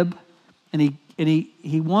 Eliab, and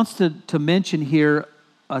he wants to mention here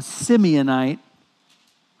a Simeonite.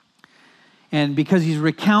 And because he's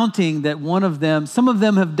recounting that some of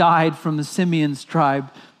them have died from the Simeon's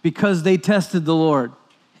tribe because they tested the Lord.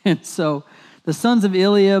 And so the sons of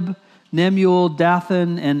Eliab, Nemuel,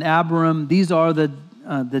 Dathan, and Abiram, these are the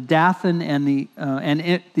Dathan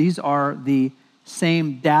these are the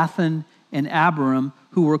same Dathan and Abiram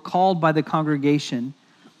who were called by the congregation,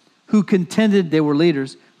 they were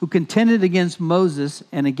leaders, who contended against Moses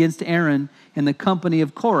and against Aaron in the company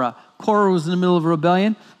of Korah. Korah was in the middle of a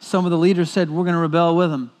rebellion. Some of the leaders said, we're going to rebel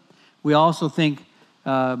with him. We also think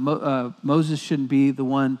Moses shouldn't be the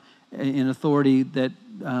one in authority, that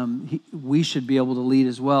we should be able to lead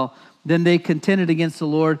as well. Then they contended against the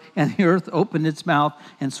Lord, and the earth opened its mouth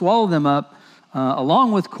and swallowed them up,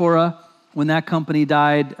 along with Korah, when that company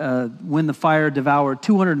died, when the fire devoured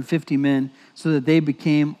 250 men, so that they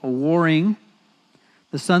became a warring.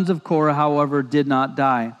 The sons of Korah, however, did not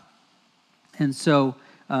die. And so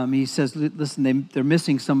he says, listen, they're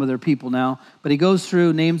missing some of their people now. But he goes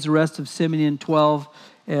through, names the rest of Simeon, 12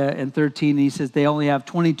 and 13, and he says they only have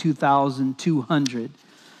 22,200.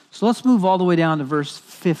 So let's move all the way down to verse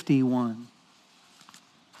 51.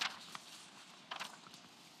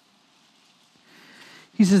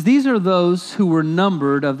 He says, these are those who were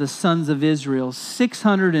numbered of the sons of Israel,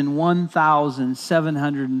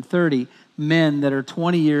 601,730 men that are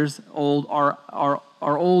 20 years old or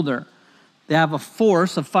older. They have a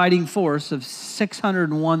fighting force of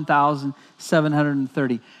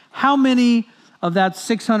 601,730. How many of that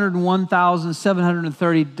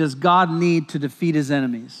 601,730 does God need to defeat his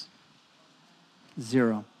enemies?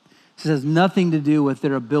 0. This has nothing to do with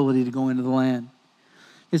their ability to go into the land.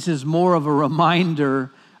 This is more of a reminder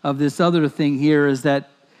of this other thing here, is that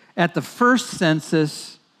at the first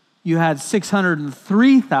census, you had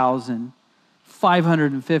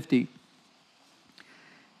 603,550.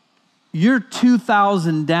 You're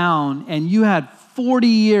 2,000 down, and you had 40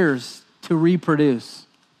 years to reproduce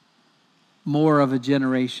more of a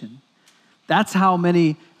generation. That's how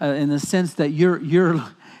many, in the sense that you're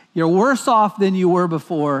worse off than you were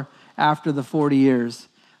before after the 40 years.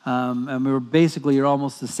 You're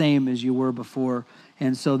almost the same as you were before.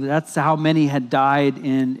 And so that's how many had died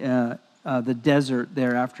in the desert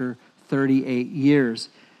there after 38 years.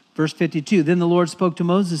 Verse 52, then the Lord spoke to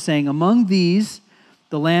Moses, saying, among these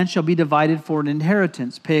the land shall be divided for an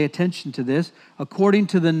inheritance. Pay attention to this, according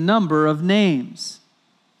to the number of names.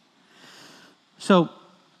 So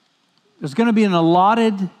there's going to be an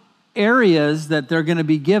allotted areas that they're going to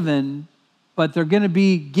be given, but they're going to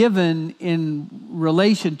be given in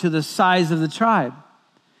relation to the size of the tribe.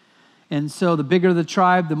 And so the bigger the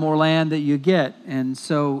tribe, the more land that you get. And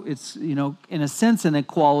so it's, in a sense, an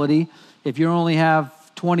equality. If you only have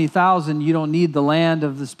 20,000, you don't need the land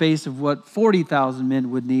of the space of what 40,000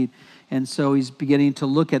 men would need. And so he's beginning to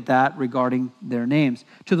look at that regarding their names.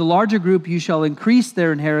 To the larger group you shall increase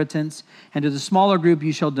their inheritance, and to the smaller group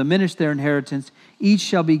you shall diminish their inheritance. Each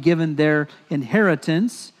shall be given their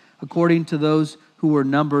inheritance according to those who were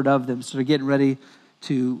numbered of them. So they're getting ready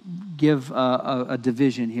to give a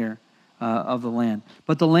division here of the land.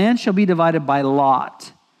 But the land shall be divided by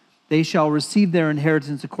lot. They shall receive their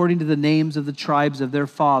inheritance according to the names of the tribes of their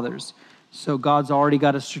fathers. So God's already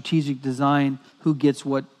got a strategic design who gets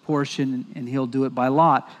what portion, and he'll do it by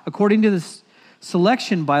lot. According to this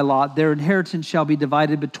selection by lot, their inheritance shall be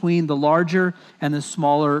divided between the larger and the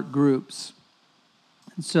smaller groups.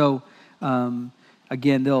 And so,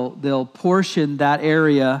 again, they'll portion that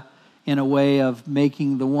area in a way of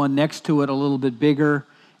making the one next to it a little bit bigger,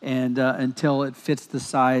 and until it fits the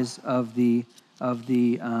size of the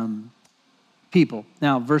people.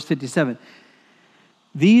 Now, verse 57.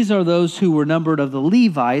 These are those who were numbered of the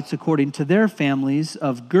Levites according to their families,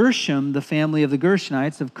 of Gershom, the family of the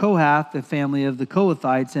Gershonites, of Kohath, the family of the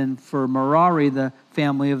Kohathites, and for Merari, the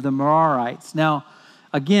family of the Merarites. Now,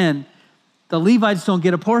 again, the Levites don't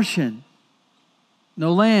get a portion.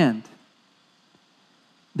 No land.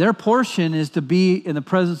 Their portion is to be in the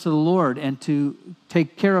presence of the Lord and to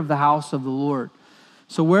take care of the house of the Lord.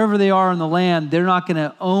 So wherever they are in the land, they're not going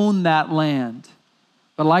to own that land.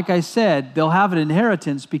 But like I said, they'll have an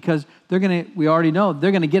inheritance because we already know,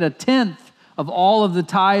 they're going to get a tenth of all of the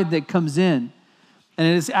tithe that comes in.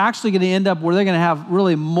 And it's actually going to end up where they're going to have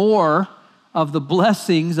really more of the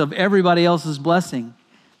blessings of everybody else's blessing.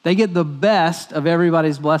 They get the best of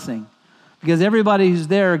everybody's blessing because everybody who's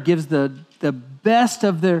there gives the best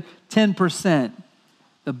of their 10%,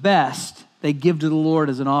 the best they give to the Lord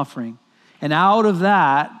as an offering. And out of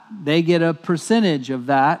that, they get a percentage of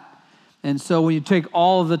that. And so when you take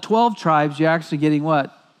all of the 12 tribes, you're actually getting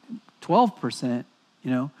what? 12%,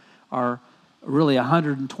 are really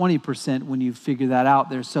 120% when you figure that out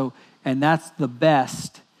there. So, and that's the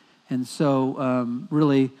best. And so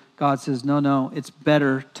really God says, no, it's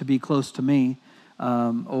better to be close to me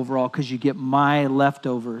overall because you get my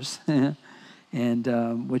leftovers,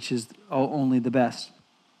 and which is only the best.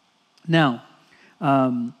 Now,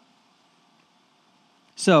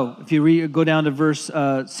 so if you go down to verse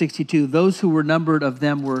 62, those who were numbered of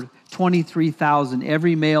them were 23,000,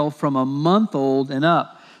 every male from a month old and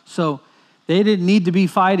up. So they didn't need to be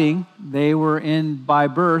fighting. They were in by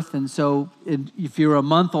birth. And so if you're a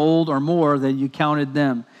month old or more, then you counted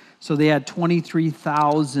them. So they had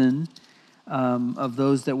 23,000 of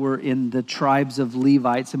those that were in the tribes of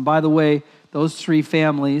Levites. And by the way, those three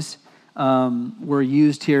families were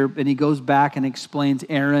used here. And he goes back and explains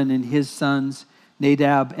Aaron and his sons,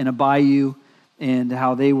 Nadab and Abihu, and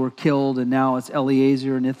how they were killed. And now it's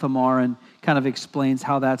Eleazar and Ithamar, and kind of explains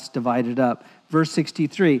how that's divided up. Verse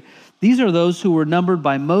 63, these are those who were numbered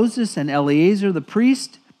by Moses and Eleazar the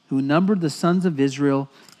priest, who numbered the sons of Israel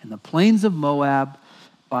in the plains of Moab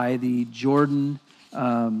by the Jordan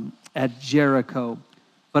at Jericho.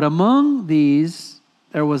 But among these,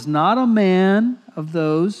 there was not a man of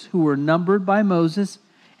those who were numbered by Moses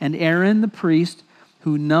and Aaron the priest,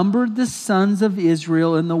 who numbered the sons of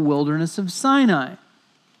Israel in the wilderness of Sinai.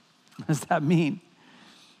 What does that mean?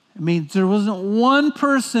 It means there wasn't one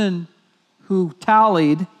person who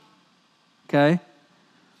tallied, okay,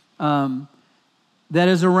 that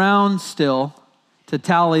is around still to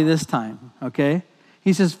tally this time, okay?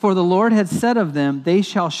 He says, for the Lord had said of them, they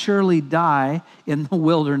shall surely die in the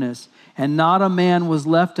wilderness, and not a man was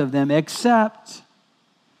left of them except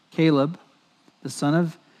Caleb, the son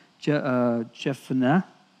of Jephunneh,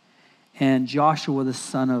 and Joshua, the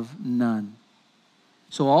son of Nun.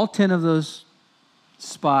 So all 10 of those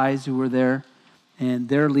spies who were there and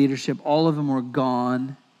their leadership, all of them were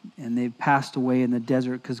gone, and they passed away in the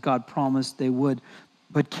desert because God promised they would.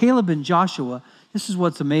 But Caleb and Joshua, this is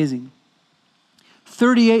what's amazing.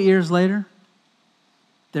 38 years later,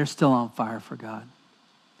 they're still on fire for God.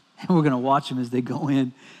 And we're going to watch them as they go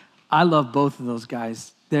in. I love both of those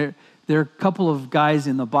guys. There are a couple of guys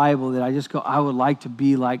in the Bible that I just go, I would like to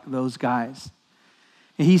be like those guys.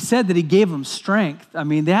 And he said that he gave them strength. I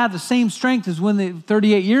mean, they had the same strength as when they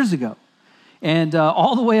 38 years ago. And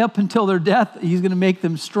all the way up until their death, he's going to make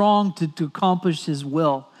them strong to accomplish his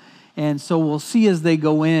will. And so we'll see as they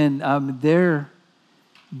go in, they're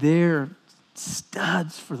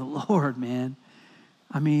studs for the Lord, man.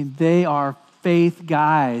 I mean, they are faith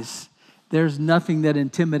guys. There's nothing that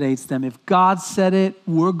intimidates them. If God said it,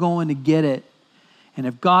 we're going to get it. And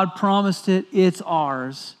if God promised it, it's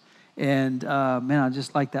ours. And man, I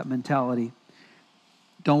just like that mentality.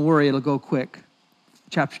 Don't worry, it'll go quick.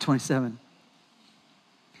 Chapter 27.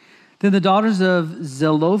 Then the daughters of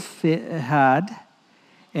Zelophehad,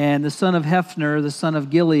 and the son of Hephner, the son of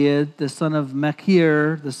Gilead, the son of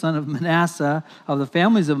Machir, the son of Manasseh, of the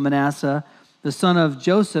families of Manasseh, the son of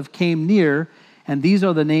Joseph, came near, and these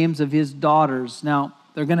are the names of his daughters. Now,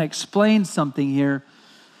 they're going to explain something here,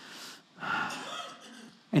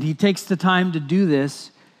 and he takes the time to do this.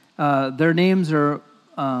 Their names are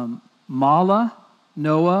Mahlah,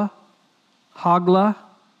 Noah, Hoglah,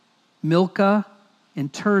 Milcah,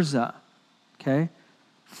 and Tirzah. Okay?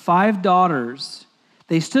 5 daughters.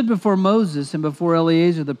 They stood before Moses and before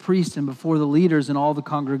Eleazar the priest and before the leaders and all the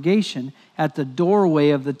congregation at the doorway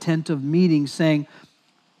of the tent of meeting, saying,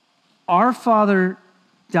 our father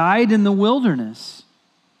died in the wilderness,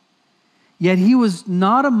 yet he was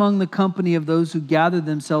not among the company of those who gathered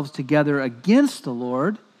themselves together against the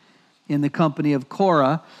Lord in the company of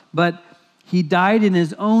Korah, but he died in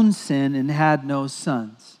his own sin and had no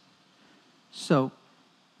sons. So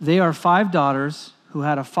they are 5 daughters who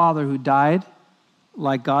had a father who died.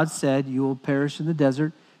 Like God said, you will perish in the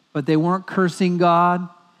desert. But they weren't cursing God.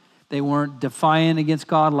 They weren't defiant against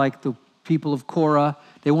God like the people of Korah.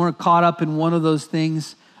 They weren't caught up in one of those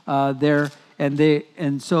things there.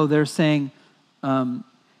 And so they're saying,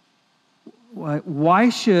 why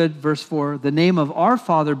should, verse 4, the name of our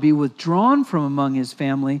father be withdrawn from among his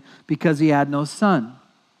family because he had no son?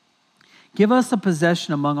 Give us a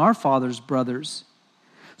possession among our father's brothers.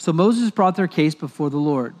 So Moses brought their case before the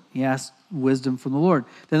Lord. He asked wisdom from the Lord.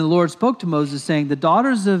 Then the Lord spoke to Moses, saying, the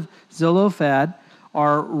daughters of Zelophehad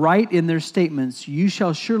are right in their statements. You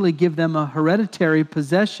shall surely give them a hereditary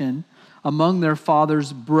possession among their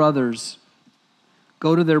father's brothers.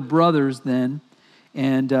 Go to their brothers then,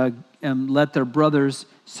 and let their brothers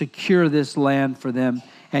secure this land for them.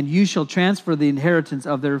 And you shall transfer the inheritance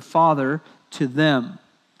of their father to them.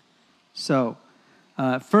 So,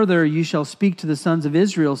 further, you shall speak to the sons of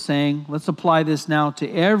Israel, saying, let's apply this now to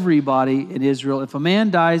everybody in Israel. If a man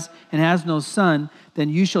dies and has no son, then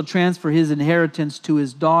you shall transfer his inheritance to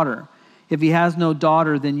his daughter. If he has no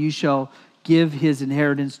daughter, then you shall give his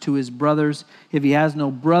inheritance to his brothers. If he has no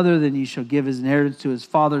brother, then you shall give his inheritance to his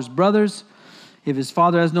father's brothers. If his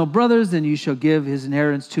father has no brothers, then you shall give his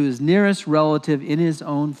inheritance to his nearest relative in his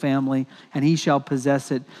own family, and he shall possess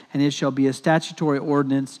it, and it shall be a statutory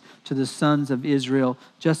ordinance to the sons of Israel,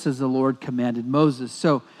 just as the Lord commanded Moses.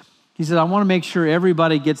 So he said, I want to make sure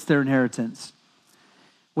everybody gets their inheritance,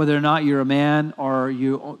 whether or not you're a man or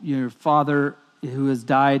your father who has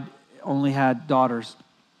died only had daughters.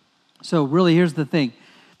 So really, here's the thing.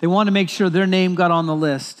 They wanted to make sure their name got on the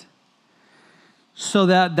list, so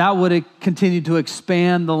that would continue to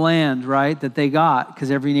expand the land, right, that they got,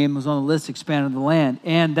 because every name was on the list, expanded the land.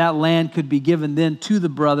 And that land could be given then to the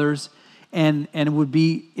brothers, and it would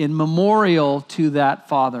be in memorial to that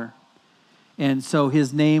father. And so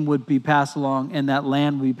his name would be passed along, and that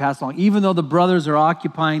land would be passed along. Even though the brothers are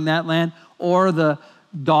occupying that land, or the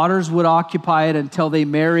daughters would occupy it until they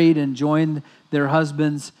married and joined their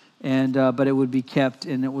husbands, but it would be kept,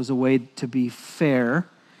 and it was a way to be fair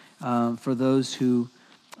for those who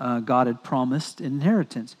God had promised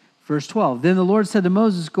inheritance. Verse 12, then the Lord said to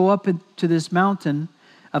Moses, go up to this mountain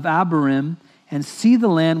of Abarim and see the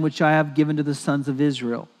land which I have given to the sons of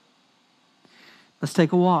Israel. Let's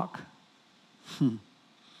take a walk.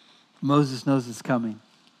 Moses knows it's coming.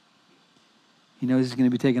 He knows he's going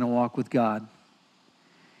to be taking a walk with God.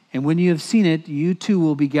 And when you have seen it, you too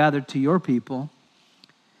will be gathered to your people,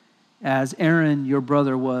 as Aaron your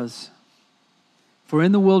brother was. For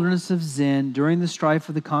in the wilderness of Zin, during the strife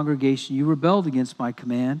of the congregation, you rebelled against my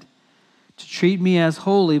command to treat me as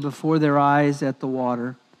holy before their eyes at the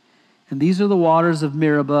water. And these are the waters of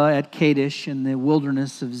Meribah at Kadesh in the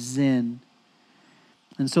wilderness of Zin.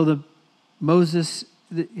 And so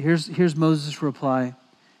here's Moses' reply.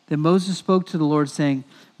 Then Moses spoke to the Lord, saying,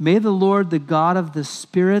 may the Lord, the God of the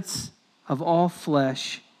spirits of all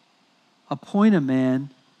flesh, appoint a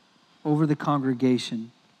man over the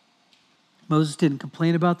congregation. Moses didn't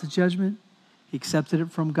complain about the judgment. He accepted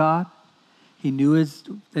it from God. He knew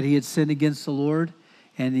that he had sinned against the Lord.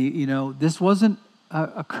 And this wasn't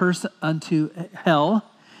a curse unto hell.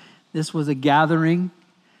 This was a gathering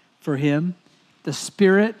for him. The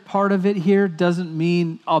spirit part of it here doesn't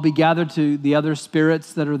mean I'll be gathered to the other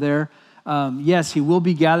spirits that are there. Yes, he will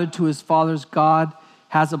be gathered to his fathers. God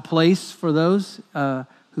has a place for those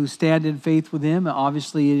who stand in faith with him,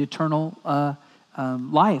 obviously eternal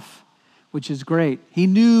life, which is great. He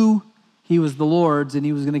knew he was the Lord's, and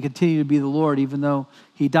he was going to continue to be the Lord even though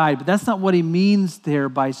he died. But that's not what he means there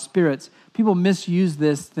by spirits. People misuse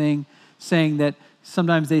this thing, saying that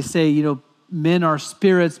sometimes they say, men are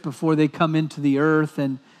spirits before they come into the earth.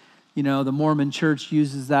 And, the Mormon church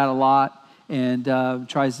uses that a lot and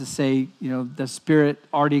tries to say, the spirit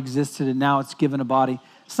already existed and now it's given a body.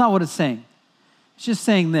 It's not what it's saying. It's just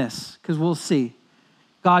saying this, because we'll see.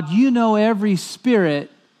 God, you know every spirit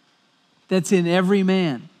that's in every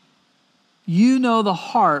man. You know the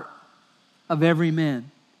heart of every man.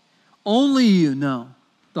 Only you know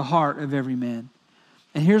the heart of every man.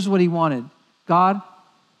 And here's what he wanted. God,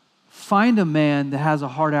 find a man that has a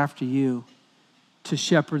heart after you to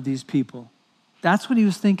shepherd these people. That's what he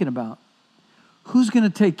was thinking about. Who's going to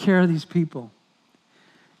take care of these people?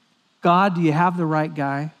 God, do you have the right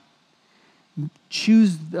guy?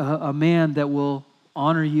 Choose a man that will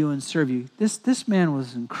honor you and serve you. This man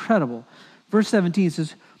was incredible. Verse 17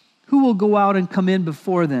 says, who will go out and come in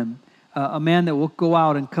before them? A man that will go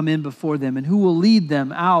out and come in before them, and who will lead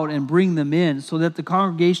them out and bring them in, so that the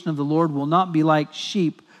congregation of the Lord will not be like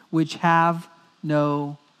sheep which have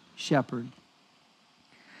no shepherd.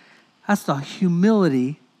 That's the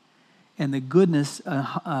humility and the goodness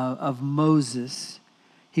of Moses.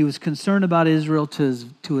 He was concerned about Israel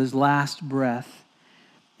to his last breath.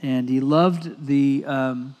 And he loved the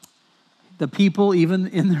people, even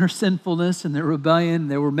in their sinfulness and their rebellion.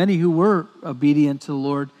 There were many who were obedient to the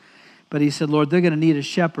Lord. But he said, Lord, they're going to need a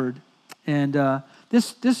shepherd. And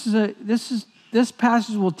this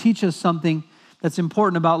passage will teach us something that's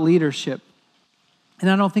important about leadership. And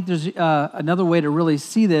I don't think there's another way to really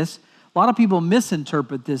see this. A lot of people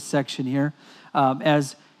misinterpret this section here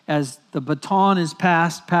as the baton is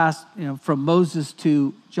passed from Moses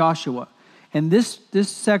to Joshua. And this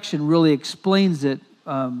section really explains it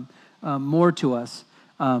more to us.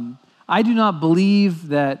 I do not believe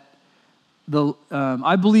that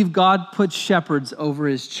I believe God puts shepherds over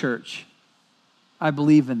his church. I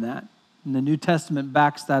believe in that. And the New Testament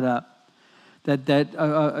backs that up. That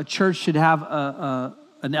a church should have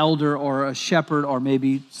an elder or a shepherd or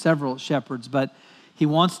maybe several shepherds, but he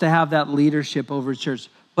wants to have that leadership over his church.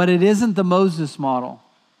 But it isn't the Moses model,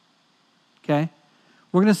 okay?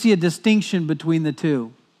 We're going to see a distinction between the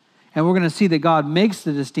two. And we're going to see that God makes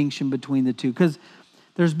the distinction between the two. Because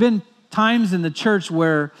there's been times in the church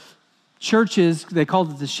where churches, they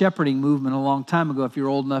called it the shepherding movement a long time ago, if you're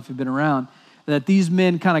old enough, you've been around, that these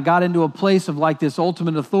men kind of got into a place of like this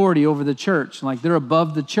ultimate authority over the church. Like they're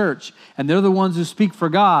above the church and they're the ones who speak for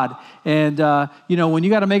God. And, when you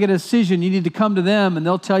got to make a decision, you need to come to them and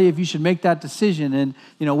they'll tell you if you should make that decision and,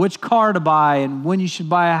 which car to buy and when you should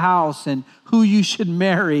buy a house and who you should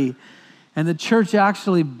marry. And the church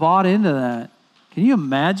actually bought into that. Can you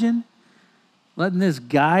imagine letting this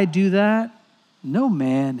guy do that? No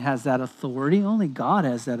man has that authority. Only God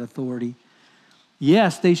has that authority.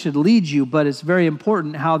 Yes, they should lead you, but it's very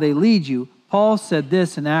important how they lead you. Paul said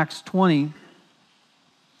this in Acts 20.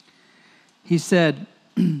 He said,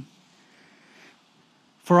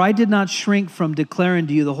 "For I did not shrink from declaring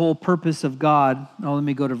to you the whole purpose of God." Oh, let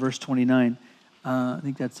me go to verse 29. I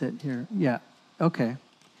think that's it here. Yeah, okay.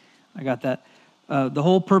 I got that. The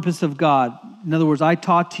whole purpose of God. In other words, I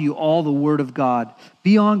taught to you all the word of God.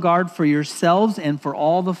 Be on guard for yourselves and for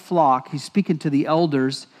all the flock. He's speaking to the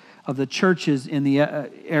elders of the churches in the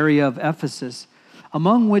area of Ephesus,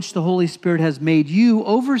 among which the Holy Spirit has made you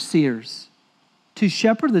overseers to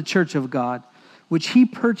shepherd the church of God, which he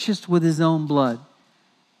purchased with his own blood.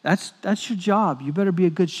 That's your job. You better be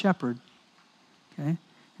a good shepherd. Okay? And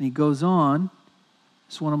he goes on.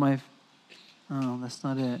 It's one of my... Oh, that's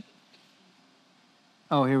not it.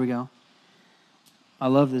 Oh, here we go. I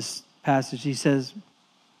love this passage. He says,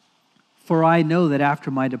 "For I know that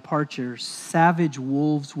after my departure, savage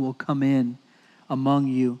wolves will come in among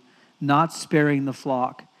you, not sparing the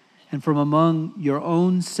flock. And from among your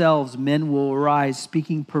own selves men will arise,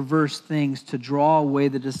 speaking perverse things to draw away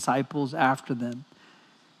the disciples after them."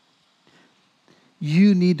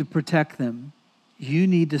 You need to protect them. You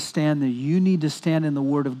need to stand there. You need to stand in the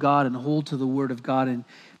Word of God and hold to the Word of God. And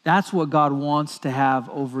that's what God wants to have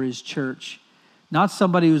over his church. Not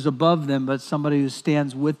somebody who's above them, but somebody who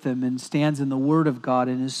stands with them and stands in the Word of God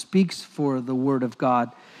and speaks for the Word of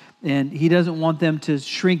God. And he doesn't want them to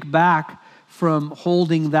shrink back from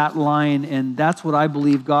holding that line. And that's what I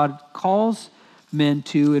believe God calls men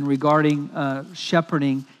to in regarding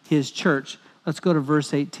shepherding his church. Let's go to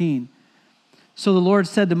verse 18. "So the Lord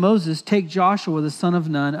said to Moses, take Joshua the son of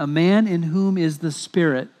Nun, a man in whom is the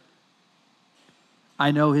Spirit." I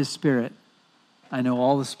know his spirit. I know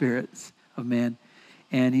all the spirits of man.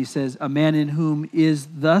 And he says, a man in whom is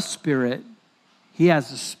the Spirit. He has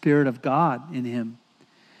the Spirit of God in him.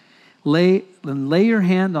 Lay your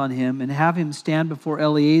hand on him and have him stand before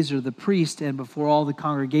Eleazar the priest and before all the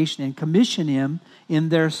congregation and commission him in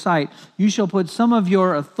their sight. You shall put some of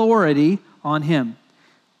your authority on him.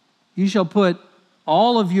 You shall put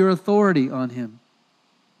all of your authority on him.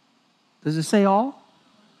 Does it say all?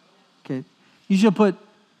 Okay. You shall put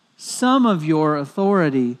some of your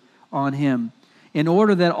authority on him in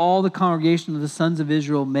order that all the congregation of the sons of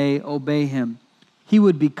Israel may obey him. He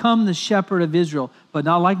would become the shepherd of Israel, but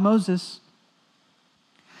not like Moses.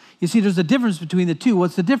 You see, there's a difference between the two.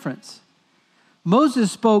 What's the difference? Moses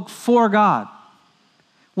spoke for God.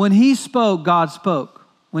 When he spoke, God spoke.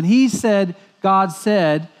 When he said, God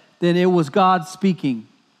said, then it was God speaking.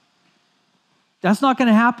 That's not going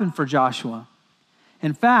to happen for Joshua.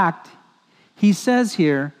 In fact, he says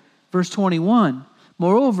here, verse 21,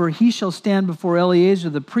 "Moreover, he shall stand before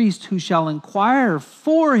Eleazar the priest, who shall inquire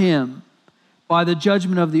for him by the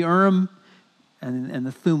judgment of the Urim and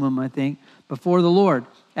the Thummim, I think, before the Lord.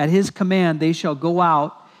 At his command they shall go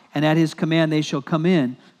out, and at his command they shall come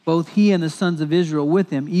in, both he and the sons of Israel with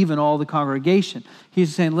him, even all the congregation."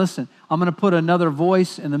 He's saying, listen, I'm going to put another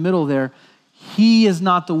voice in the middle there. He is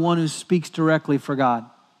not the one who speaks directly for God.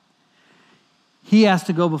 He has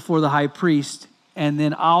to go before the high priest, and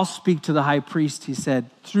then I'll speak to the high priest, he said,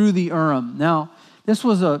 through the Urim. Now, this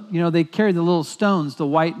was they carried the little stones, the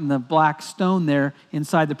white and the black stone there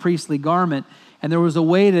inside the priestly garment. And there was a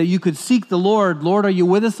way that you could seek the Lord. Lord, are you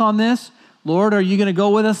with us on this? Lord, are you going to go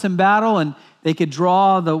with us in battle? And they could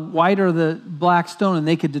draw the white or the black stone, and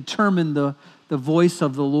they could determine the voice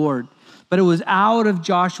of the Lord. But it was out of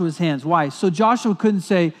Joshua's hands. Why? So Joshua couldn't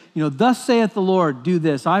say, thus saith the Lord, do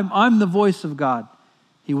this. I'm the voice of God.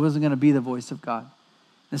 He wasn't going to be the voice of God.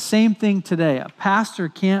 The same thing today. A pastor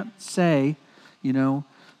can't say,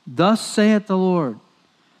 thus saith the Lord,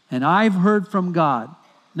 and I've heard from God.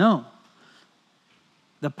 No.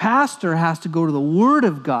 The pastor has to go to the Word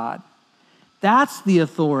of God. That's the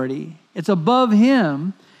authority. It's above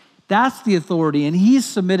him. That's the authority. And he's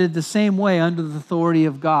submitted the same way under the authority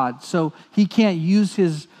of God. So he can't use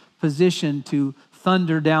his position to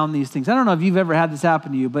thunder down these things. I don't know if you've ever had this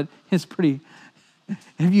happen to you, but it's pretty,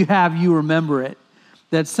 if you have, you remember it.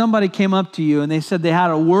 That somebody came up to you and they said they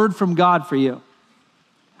had a word from God for you.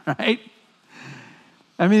 Right?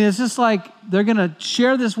 I mean, it's just like they're going to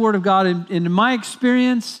share this word of God. And in my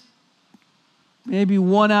experience, maybe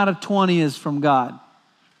 1 out of 20 is from God.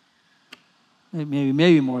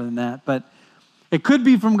 Maybe more than that. But it could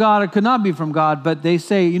be from God, it could not be from God. But they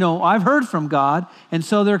say, I've heard from God. And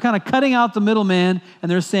so they're kind of cutting out the middleman.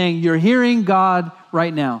 And they're saying, you're hearing God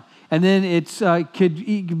right now. And then it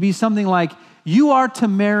could be something like, you are to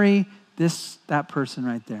marry that person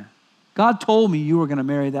right there. God told me you were going to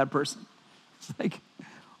marry that person. It's like,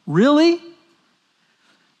 really?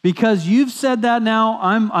 Because you've said that now,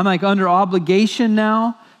 I'm like under obligation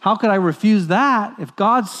now. How could I refuse that? If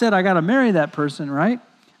God said I got to marry that person, right?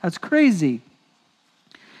 That's crazy.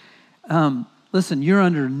 Listen, you're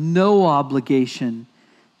under no obligation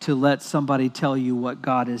to let somebody tell you what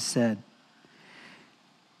God has said.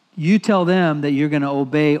 You tell them that you're going to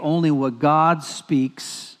obey only what God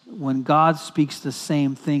speaks when God speaks the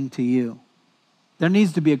same thing to you. There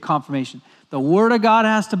needs to be a confirmation. The Word of God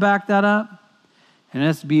has to back that up, and it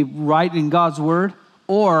has to be right in God's Word,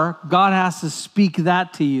 or God has to speak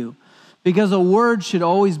that to you. Because a word should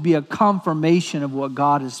always be a confirmation of what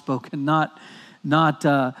God has spoken, not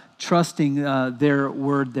trusting their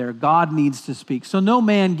word there. God needs to speak. So no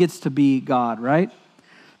man gets to be God, right?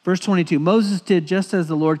 Verse 22, Moses did just as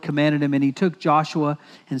the Lord commanded him, and he took Joshua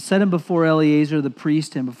and set him before Eleazar the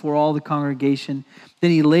priest and before all the congregation. Then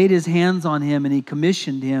he laid his hands on him and he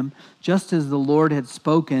commissioned him just as the Lord had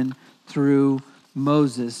spoken through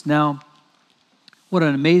Moses. Now, what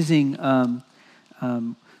an amazing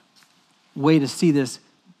way to see this.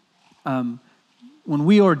 When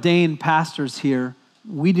we ordain pastors here,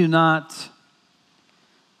 we do not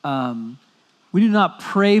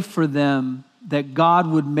pray for them that God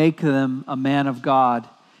would make them a man of God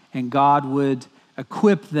and God would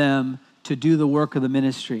equip them to do the work of the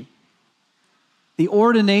ministry. The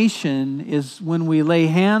ordination is when we lay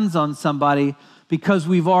hands on somebody because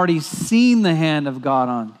we've already seen the hand of God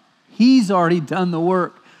on. He's already done the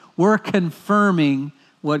work. We're confirming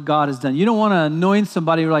what God has done. You don't want to anoint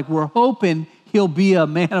somebody like, we're hoping he'll be a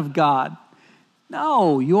man of God.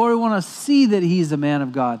 No, you already want to see that he's a man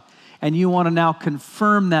of God. And you want to now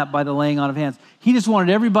confirm that by the laying on of hands. He just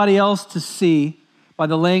wanted everybody else to see, by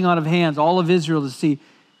the laying on of hands, all of Israel to see,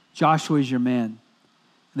 Joshua is your man. And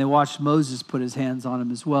they watched Moses put his hands on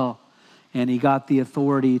him as well. And he got the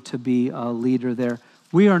authority to be a leader there.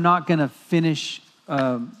 We are not going to finish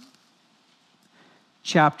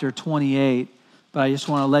chapter 28, but I just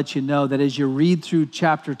want to let you know that as you read through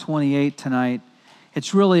chapter 28 tonight,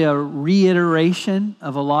 it's really a reiteration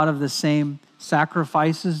of a lot of the same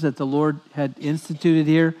sacrifices that the Lord had instituted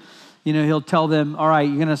here. He'll tell them, all right,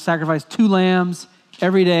 you're going to sacrifice 2 lambs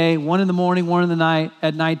every day, 1 in the morning, 1 in the night,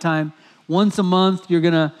 at nighttime. Once a month, you're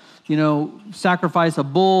going to, sacrifice a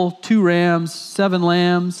bull, 2 rams, 7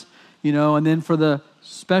 lambs, and then for the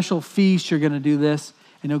special feast, you're going to do this.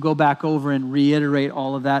 And he'll go back over and reiterate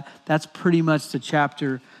all of that. That's pretty much the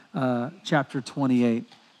chapter 28.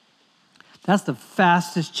 That's the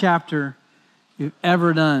fastest chapter you've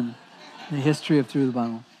ever done in the history of Thru the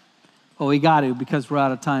Bible. Well, we got to because we're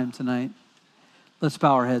out of time tonight. Let's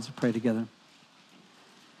bow our heads and pray together.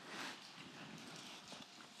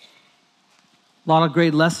 A lot of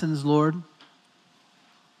great lessons, Lord.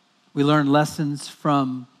 We learned lessons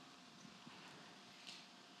from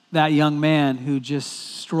that young man who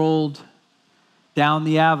just strolled down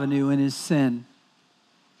the avenue in his sin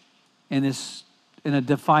and in a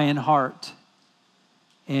defiant heart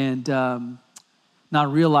and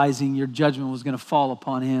not realizing your judgment was going to fall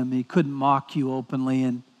upon him. He couldn't mock you openly.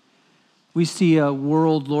 And we see a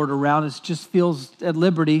world, Lord, around us just feels at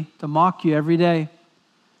liberty to mock you every day.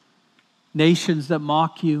 Nations that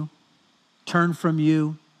mock you, turn from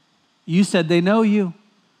you. You said they know you.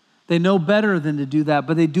 They know better than to do that,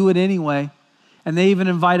 but they do it anyway. And they even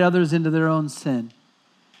invite others into their own sin.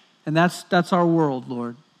 And that's our world,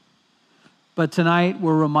 Lord. But tonight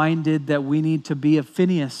we're reminded that we need to be a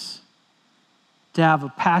Phineas, to have a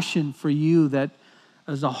passion for you, that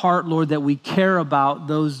as a heart, Lord, that we care about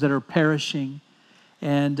those that are perishing,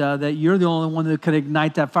 and that you're the only one that could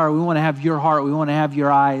ignite that fire. We want to have your heart. We want to have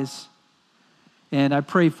your eyes. And I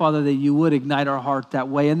pray, Father, that you would ignite our heart that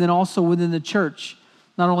way. And then also within the church,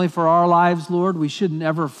 not only for our lives, Lord, we shouldn't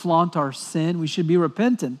ever flaunt our sin. We should be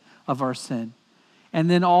repentant of our sin. And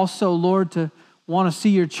then also, Lord, to want to see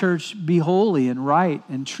your church be holy and right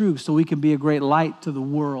and true so we can be a great light to the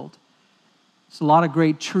world. There's a lot of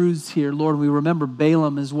great truths here, Lord. We remember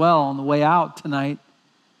Balaam as well on the way out tonight.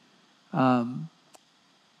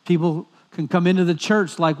 People can come into the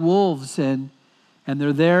church like wolves, and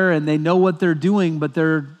they're there and they know what they're doing, but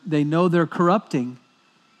they know they're corrupting,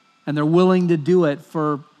 and they're willing to do it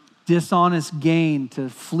for dishonest gain, to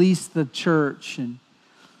fleece the church. And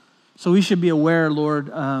so we should be aware, Lord,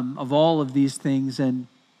 of all of these things and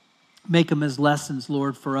make them as lessons,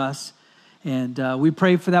 Lord, for us. And we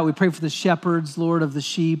pray for that. We pray for the shepherds, Lord, of the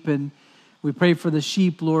sheep. And we pray for the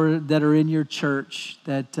sheep, Lord, that are in your church,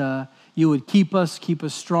 that you would keep us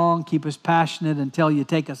strong, keep us passionate until you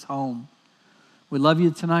take us home. We love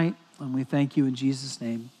you tonight, and we thank you in Jesus'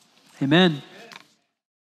 name. Amen.